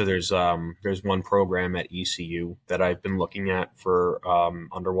 No. So there's one program at ECU that I've been looking at for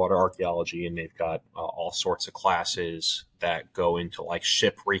underwater archaeology, and they've got all sorts of classes that go into like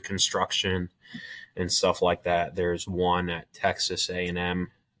ship reconstruction and stuff like that. There's one at Texas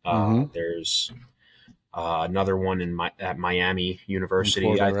A&M. There's another one at Miami University,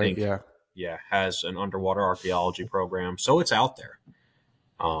 Florida, I think. Right? Yeah, has an underwater archaeology program. So it's out there.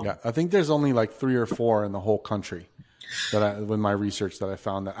 I think there's only like 3 or 4 in the whole country with my research that I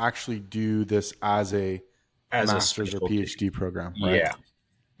found that actually do this as a master's or PhD program. Right?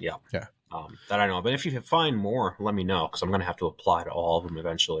 Yeah. That I know. But if you find more, let me know, because I'm going to have to apply to all of them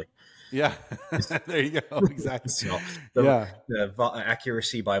eventually. Yeah, there you go. Exactly. So the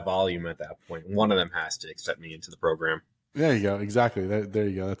accuracy by volume at that point, one of them has to accept me into the program. There you go. Exactly. There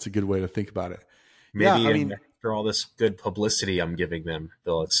you go. That's a good way to think about it. Yeah, Maybe I mean, after all this good publicity I'm giving them,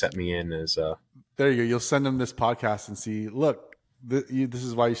 they'll accept me in as there you go. You'll send them this podcast and see, look, this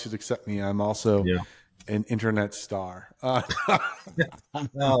is why you should accept me. I'm also yeah. an internet star. Oh,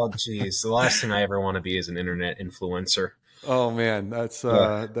 geez. The last thing I ever want to be is an internet influencer. Oh man, that's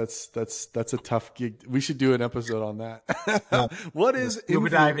a tough gig. We should do an episode on No, that. What the is scuba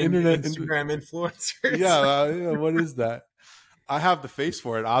diving internet? Instagram influencers. Yeah, yeah, what is that? I have the face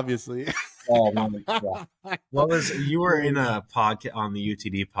for it, obviously. Oh man, yeah. What was you were in a podcast on the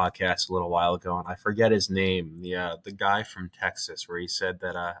UTD podcast a little while ago, and I forget his name. The guy from Texas, where he said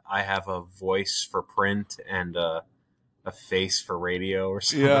that I have a voice for print and a face for radio or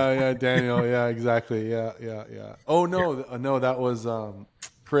something. Yeah, Daniel. Yeah, exactly. Yeah. Oh no, that was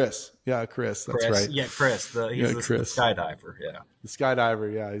Chris. Yeah, Chris. That's right. Yeah, Chris. He's the Chris. skydiver. Yeah, the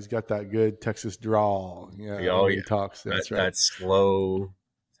skydiver. Yeah, he's got that good Texas drawl. Yeah, oh he yeah. talks. That's right. That slow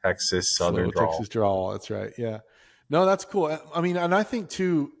Texas Southern drawl. Texas drawl. That's right. Yeah. No, that's cool. I mean, and I think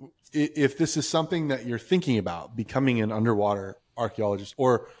too, if this is something that you're thinking about becoming an underwater archaeologist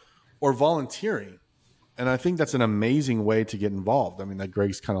or volunteering, and I think that's an amazing way to get involved. I mean, that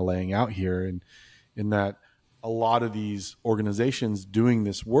Greg's kind of laying out here, and in that a lot of these organizations doing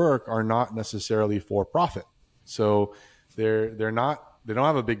this work are not necessarily for profit. So they don't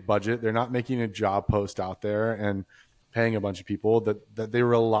have a big budget. They're not making a job post out there and paying a bunch of people. That they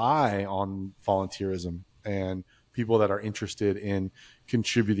rely on volunteerism and people that are interested in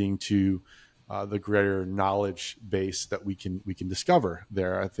contributing to the greater knowledge base that we can discover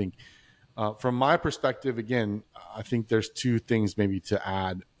there. I think from my perspective, again, I think there's two things maybe to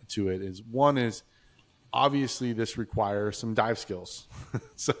add to it. One is obviously this requires some dive skills.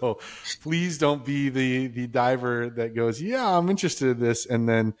 So please don't be the diver that goes, yeah, I'm interested in this, and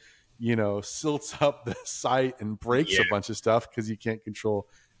then silts up the site and breaks a bunch of stuff because you can't control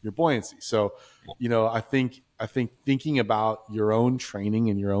your buoyancy. So, I think thinking about your own training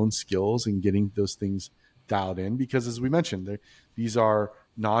and your own skills and getting those things dialed in, because as we mentioned, these are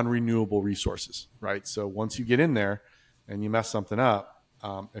non-renewable resources, right? So once you get in there and you mess something up,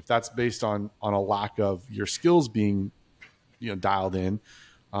 if that's based on a lack of your skills being dialed in,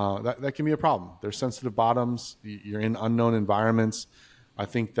 that can be a problem. There's sensitive bottoms. You're in unknown environments. I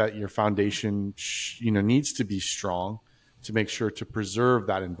think that your foundation needs to be strong to make sure to preserve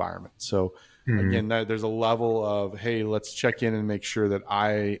that environment. So again, there's a level of, hey, let's check in and make sure that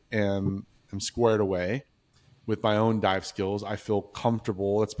I am squared away with my own dive skills. I feel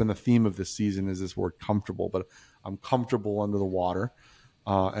comfortable. That's been the theme of this season, is this word comfortable, but I'm comfortable under the water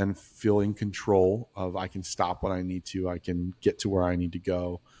and feel in control of, I can stop when I need to, I can get to where I need to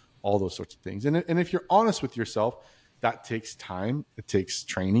go, all those sorts of things. And if you're honest with yourself, that takes time, it takes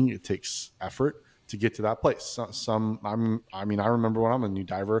training, it takes effort to get to that place. I remember when I'm a new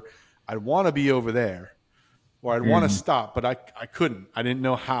diver, I'd want to be over there, or I'd want to stop, but I couldn't. I didn't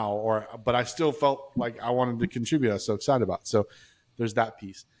know how, but I still felt like I wanted to contribute. I was so excited about it. So there's that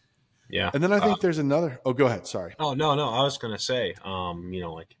piece. Yeah. And then I think there's another. Oh, go ahead. Sorry. Oh, no. I was going to say,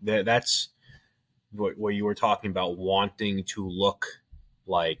 that's what you were talking about, wanting to look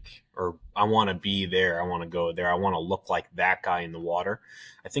like, or I want to be there. I want to go there. I want to look like that guy in the water.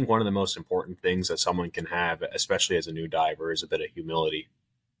 I think one of the most important things that someone can have, especially as a new diver, is a bit of humility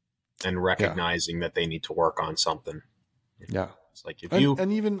and recognizing that they need to work on something. Yeah. It's like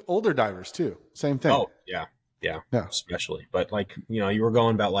and even older divers too, same thing. Oh yeah, especially. But you were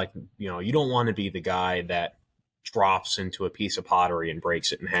going about you don't want to be the guy that drops into a piece of pottery and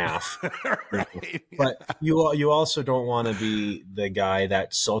breaks it in half. Right. But you also don't want to be the guy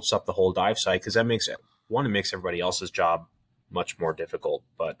that silts up the whole dive site, because that makes everybody else's job much more difficult.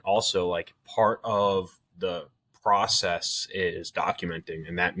 But also, part of the process is documenting,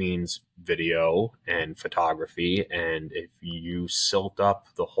 and that means video and photography. And if you silt up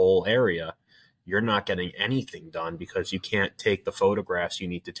the whole area, you're not getting anything done, because you can't take the photographs you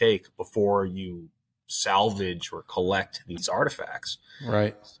need to take before you salvage or collect these artifacts.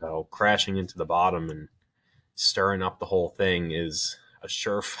 Right. So crashing into the bottom and stirring up the whole thing is a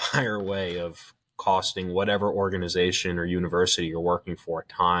surefire way of costing whatever organization or university you're working for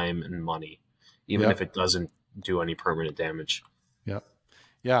time and money, even if it doesn't do any permanent damage.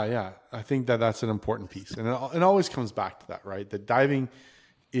 Yeah. I think that's an important piece. And it always comes back to that, right? That diving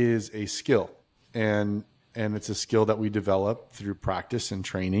is a skill, and it's a skill that we develop through practice and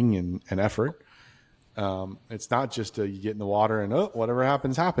training and effort. It's not just you get in the water and whatever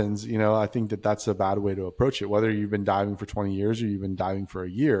happens. I think that's a bad way to approach it. Whether you've been diving for 20 years or you've been diving for a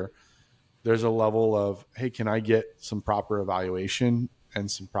year, there's a level of, hey, can I get some proper evaluation and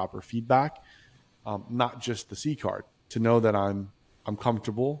some proper feedback? Not just the C card, to know that I'm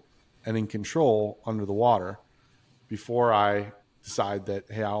comfortable and in control under the water before I decide that,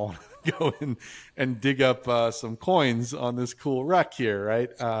 hey, I want to go in and dig up some coins on this cool wreck here, right?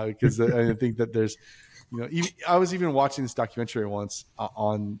 Because I think that there's, I was even watching this documentary once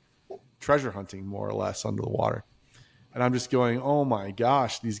on treasure hunting, more or less, under the water. And I'm just going, oh my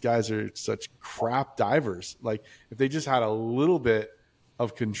gosh, these guys are such crap divers. Like, if they just had a little bit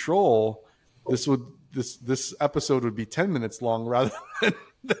of control, this episode would be 10 minutes long rather than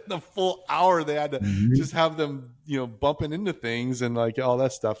the full hour they had to just have them, bumping into things and like all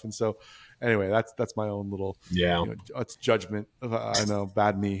that stuff. And so anyway, that's my own little, it's judgment. I know,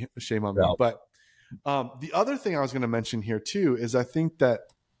 bad me, shame on me. But the other thing I was going to mention here too is I think that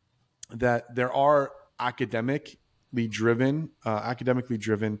there are academically driven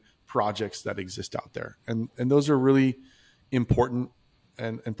projects that exist out there, and those are really important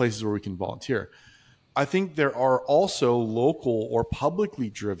and places where we can volunteer. I think there are also local or publicly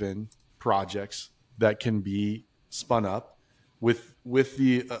driven projects that can be spun up with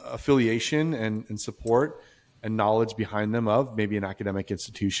the affiliation and support and knowledge behind them of maybe an academic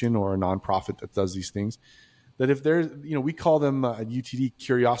institution or a nonprofit that does these things. That if there's, we call them at UTD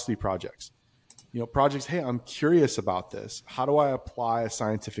curiosity projects. Projects, hey, I'm curious about this. How do I apply a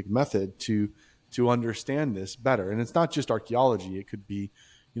scientific method to understand this better? And it's not just archaeology. It could be,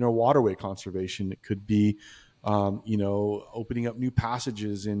 waterway conservation. It could be, opening up new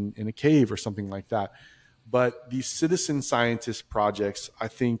passages in a cave or something like that. But these citizen scientist projects, I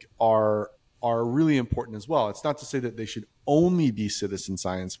think, are really important as well. It's not to say that they should only be citizen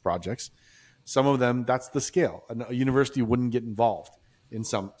science projects. Some of them, that's the scale. A university wouldn't get involved in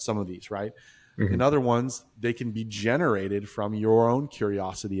some of these, right? Mm-hmm. In other ones, they can be generated from your own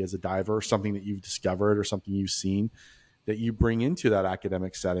curiosity as a diver, something that you've discovered or something you've seen that you bring into that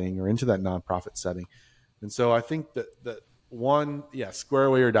academic setting or into that nonprofit setting. And so I think that one, square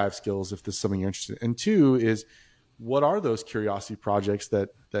away your dive skills if this is something you're interested in. And two is, what are those curiosity projects that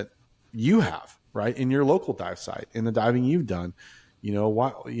you have, right, in your local dive site, in the diving you've done?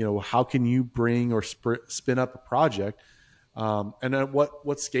 How can you bring or spin up a project? And at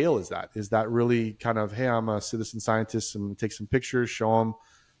what scale is that? Is that really kind of, hey, I'm a citizen scientist and take some pictures, show them,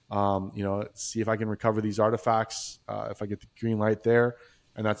 see if I can recover these artifacts, if I get the green light there,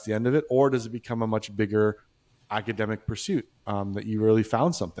 and that's the end of it? Or does it become a much bigger academic pursuit, that you really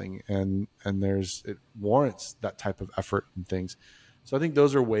found something and it warrants that type of effort and things? So I think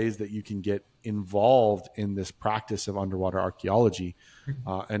those are ways that you can get involved in this practice of underwater archaeology,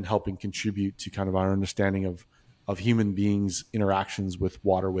 and helping contribute to kind of our understanding of human beings' interactions with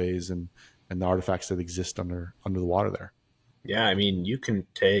waterways and the artifacts that exist under the water there. Yeah, I mean, you can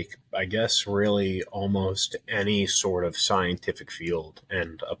take, I guess, really almost any sort of scientific field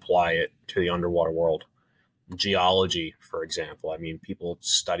and apply it to the underwater world. Geology, for example. I mean, people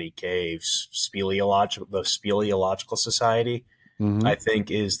study caves. The Speleological Society, mm-hmm. I think,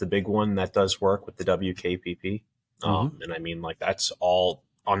 is the big one that does work with the WKPP. Mm-hmm. And I mean, like, that's all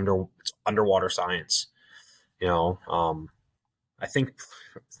underwater science. I think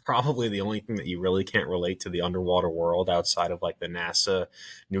probably the only thing that you really can't relate to the underwater world outside of like the NASA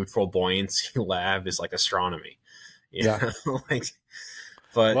Neutral Buoyancy Lab is like astronomy.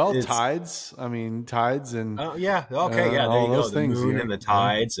 But tides. I mean, tides and there you go. The things, moon and the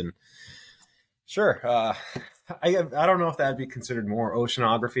tides, and sure. I don't know if that'd be considered more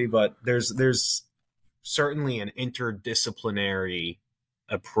oceanography, but there's certainly an interdisciplinary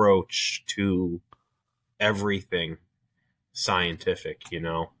approach to everything scientific.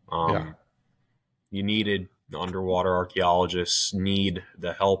 You needed underwater archaeologists, need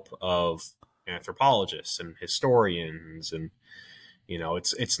the help of anthropologists and historians, and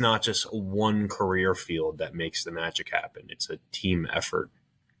it's not just one career field that makes the magic happen. It's a team effort.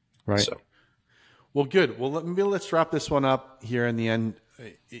 Right. So. Well, good. Well, let's wrap this one up here in the end.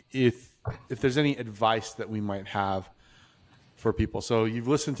 If there's any advice that we might have for people. So you've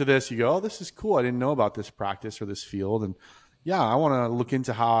listened to this, you go, oh, this is cool. I didn't know about this practice or this field. And I want to look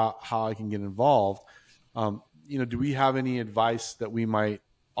into how I can get involved. Do we have any advice that we might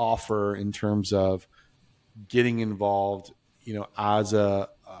offer in terms of getting involved, as a,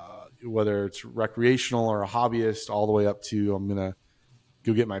 whether it's recreational or a hobbyist, all the way up to, I'm going to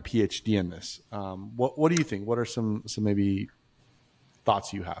go get my PhD in this. What do you think? What are some maybe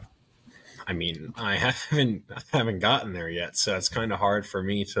thoughts you have? I mean, I haven't gotten there yet, so it's kind of hard for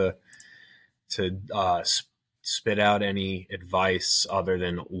me to spit out any advice other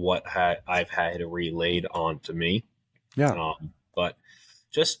than what I've had relayed onto me. Yeah. But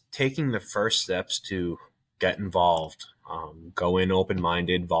just taking the first steps to get involved, go in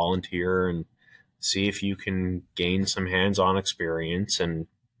open-minded, volunteer, and see if you can gain some hands-on experience. And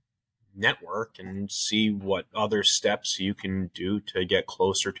network and see what other steps you can do to get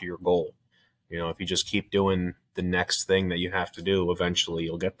closer to your goal. If you just keep doing the next thing that you have to do, eventually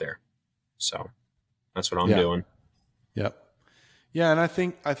you'll get there. So that's what I'm doing. Yep. Yeah. And I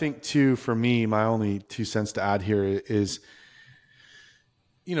think too, for me, my only 2 cents to add here is,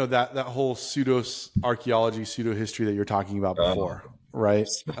 that whole pseudo archaeology, pseudo history that you're talking about before, right?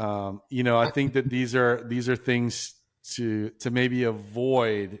 I think that these are things to maybe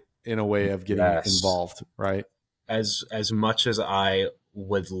avoid in a way of getting involved, right? As much as I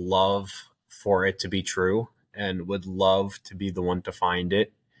would love for it to be true and would love to be the one to find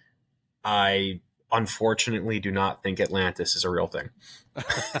it, I unfortunately do not think Atlantis is a real thing.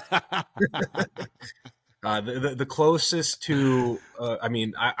 The closest to,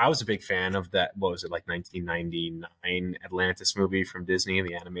 I was a big fan of that. What was it, like 1999 Atlantis movie from Disney,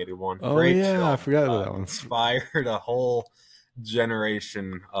 the animated one? Oh, Great yeah, film. I forgot about that one. Inspired a whole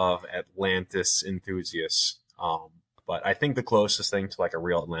generation of Atlantis enthusiasts. But I think the closest thing to like a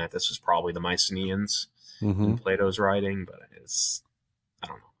real Atlantis was probably the Mycenaeans in Plato's writing. But I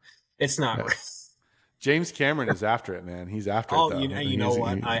don't know. It's not. Yeah. James Cameron is after it, man. He's after it. Though. You know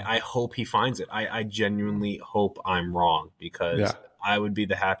what? I hope he finds it. I genuinely hope I'm wrong, because I would be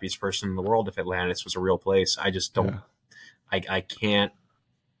the happiest person in the world if Atlantis was a real place. I just don't. Yeah. I can't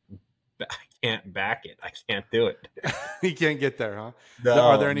back it. I can't do it. You can't get there, huh?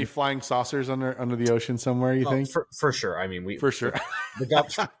 Are there any flying saucers under the ocean somewhere, you think? For sure. I mean, for sure.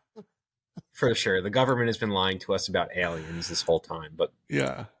 For sure. The government has been lying to us about aliens this whole time, but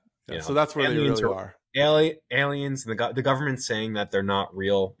so that's where they really are. Aliens, and the government's saying that they're not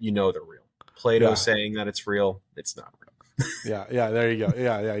real. They're real. Plato's saying that it's real. It's not real. Yeah. There you go.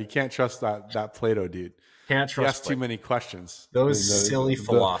 Yeah. You can't trust that Plato dude. Can't trust. He asks too many questions. Those silly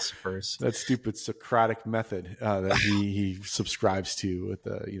philosophers. That stupid Socratic method that he subscribes to with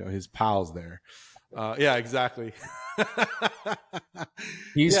his pals there. Yeah, exactly.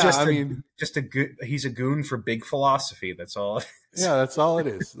 He's he's a goon for big philosophy. That's all. Yeah, that's all it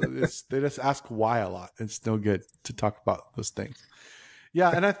is. They just ask why a lot. It's no good to talk about those things. Yeah,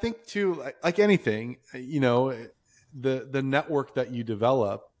 and I think too, like anything, the network that you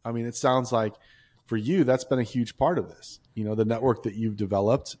develop. I mean, it sounds like for you that's been a huge part of this. The network that you've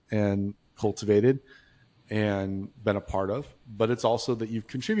developed and cultivated and been a part of, but it's also that you've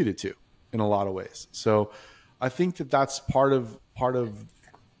contributed to in a lot of ways. So I think that that's part of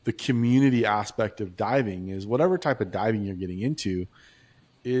the community aspect of diving, is whatever type of diving you're getting into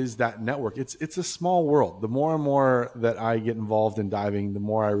is that network. It's a small world. The more and more that I get involved in diving, the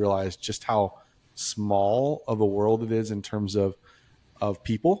more I realize just how small of a world it is in terms of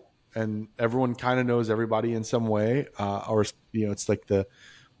people, and everyone kind of knows everybody in some way. Or it's like the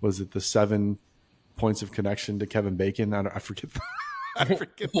 7 points of connection to Kevin Bacon. I forget. I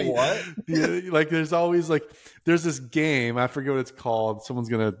forget what. Like there's always there's this game. I forget what it's called. Someone's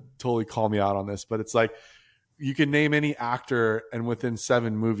gonna totally call me out on this, but it's like you can name any actor and within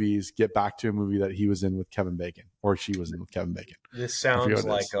 7 movies get back to a movie that he was in with Kevin Bacon or she was in with Kevin Bacon. This sounds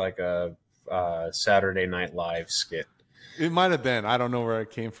like a Saturday Night Live skit. It might have been. I don't know where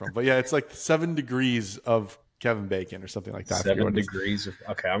it came from, but yeah, it's like 7 degrees of Kevin Bacon or something like that. 7 degrees of.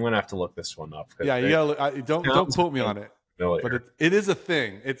 Okay, I'm gonna have to look this one up. Yeah, you gotta don't quote me on it. But it is a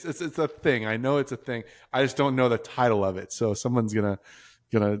thing. It's a thing. I know it's a thing. I just don't know the title of it. So someone's gonna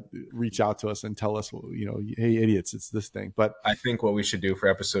reach out to us and tell us, hey idiots, it's this thing. But I think what we should do for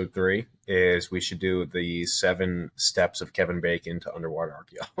episode 3 is we should do the 7 steps of Kevin Bacon to underwater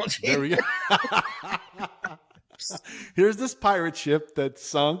archaeology. There we go. Here's this pirate ship that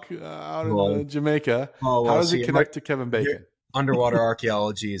sunk out in Jamaica. How does it connect to Kevin Bacon? Underwater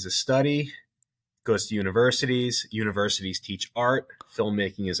archaeology is a study. Goes to universities. Universities teach art.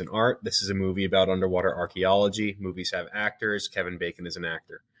 Filmmaking is an art. This is a movie about underwater archaeology. Movies have actors. Kevin Bacon is an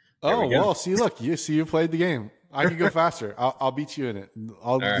actor. Well, see, look, you played the game. I can go faster. I'll beat you in it.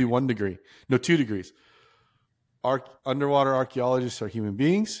 I'll do 1 degree. No, 2 degrees. Underwater archaeologists are human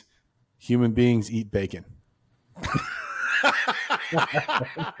beings. Human beings eat bacon.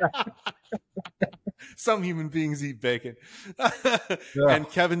 Some human beings eat bacon. And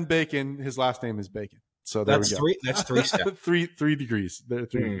Kevin Bacon, his last name is Bacon. So there we go. That's 3 steps. 3 degrees. There are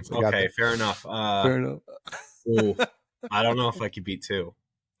 3 degrees. Okay, fair enough. Fair enough. Ooh, I don't know if I could beat 2.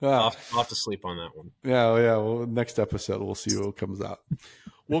 I'll have to sleep on that one. Yeah. Well, next episode, we'll see what comes out.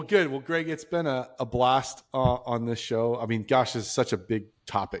 Well, good. Well, Greg, it's been a blast on this show. I mean, gosh, this is such a big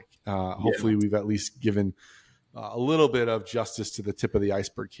topic. Hopefully we've at least given a little bit of justice to the tip of the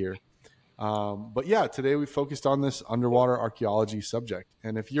iceberg here. But yeah, today we focused on this underwater archaeology subject.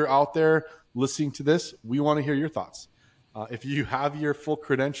 And if you're out there listening to this, we want to hear your thoughts. If you have your full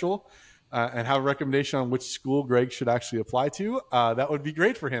credential and have a recommendation on which school Greg should actually apply to, that would be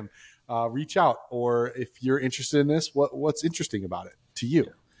great for him. Reach out. Or if you're interested in this, what's interesting about it to you?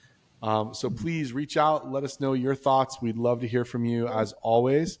 So please reach out. Let us know your thoughts. We'd love to hear from you as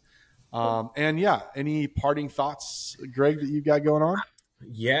always. And yeah, any parting thoughts, Greg, that you got going on?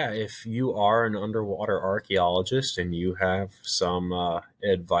 Yeah, if you are an underwater archaeologist and you have some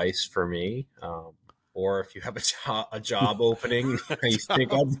advice for me, or if you have a job opening, you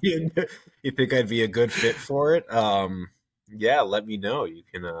think I'd be a good fit for it, yeah, let me know. You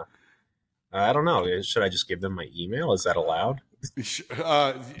can. I don't know. Should I just give them my email? Is that allowed?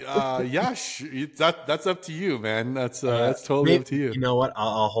 Yeah, that's up to you, man. That's totally up to you. You know what?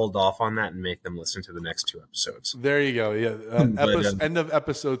 I'll hold off on that and make them listen to the next 2 episodes. There you go. Yeah, end of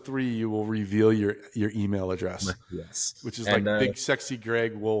episode 3, you will reveal your email address. Yes, which is like big sexy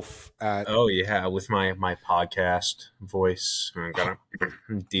Greg Wolf at. Oh yeah, with my podcast voice.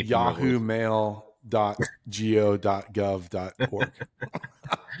 Deep yahoomail.go.gov.org.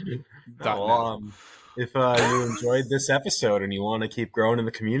 If you enjoyed this episode and you want to keep growing in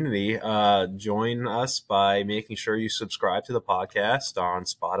the community, join us by making sure you subscribe to the podcast on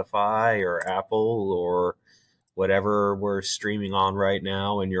Spotify or Apple or whatever we're streaming on right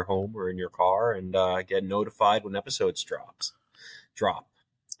now in your home or in your car, and get notified when episodes drop.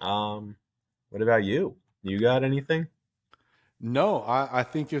 What about you? You got anything? No, I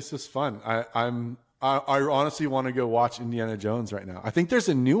think it's just fun. I honestly want to go watch Indiana Jones right now. I think there's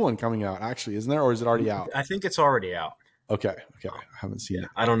a new one coming out, actually, isn't there? Or is it already out? I think it's already out. Okay. I haven't seen it.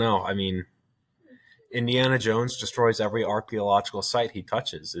 I don't know. I mean, Indiana Jones destroys every archaeological site he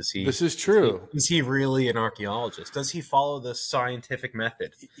touches. This is true. Is he really an archaeologist? Does he follow the scientific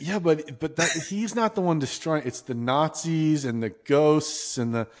method? Yeah, but he's not the one destroying. It's the Nazis and the ghosts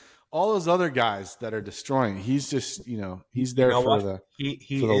and all those other guys that are destroying. He's just, he's there for the. He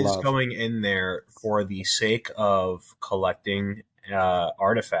is love. Going in there for the sake of collecting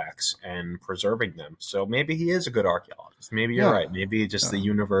artifacts and preserving them. So maybe he is a good archaeologist. Maybe you're right. Maybe just the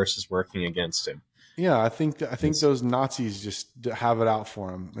universe is working against him. Yeah, I think those Nazis just have it out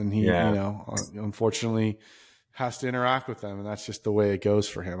for him, and he, unfortunately, has to interact with them, and that's just the way it goes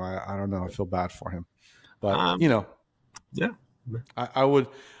for him. I don't know. I feel bad for him, but yeah.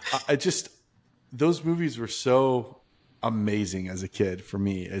 I just those movies were so amazing as a kid for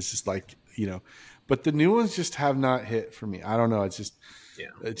me. It's just like, but the new ones just have not hit for me. I don't know. It just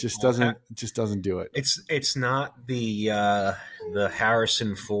doesn't do it. It's not the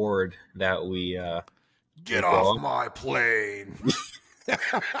Harrison Ford that we get off my plane.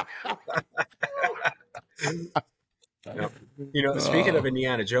 Speaking of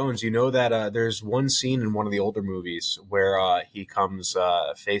Indiana Jones, that there's one scene in one of the older movies where he comes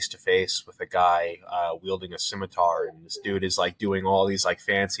face to face with a guy wielding a scimitar, and this dude is like doing all these like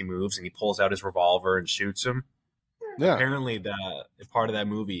fancy moves, and he pulls out his revolver and shoots him. Yeah. Apparently, the part of that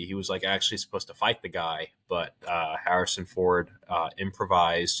movie, he was like actually supposed to fight the guy, but Harrison Ford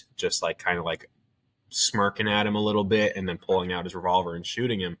improvised, just like kind of like smirking at him a little bit, and then pulling out his revolver and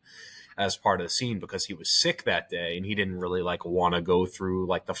shooting him as part of the scene, because he was sick that day and he didn't really like want to go through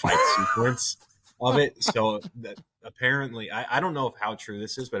like the fight sequence of it. So apparently, I don't know how true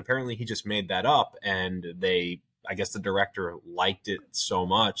this is, but apparently he just made that up, and I guess the director liked it so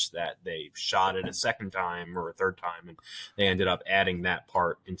much that they shot it a second time or a third time, and they ended up adding that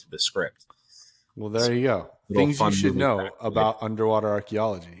part into the script. Well, there you go. Things you should know about underwater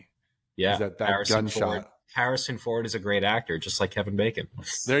archaeology. Yeah, is that gunshot. Harrison Ford is a great actor, just like Kevin Bacon.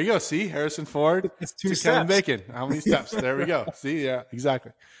 There you go. See, Harrison Ford to Kevin Bacon. How many steps? There we go. See, yeah,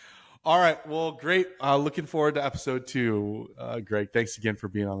 exactly. All right. Well, great. Looking forward to episode 2. Greg, thanks again for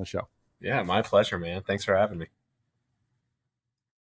being on the show. Yeah, my pleasure, man. Thanks for having me.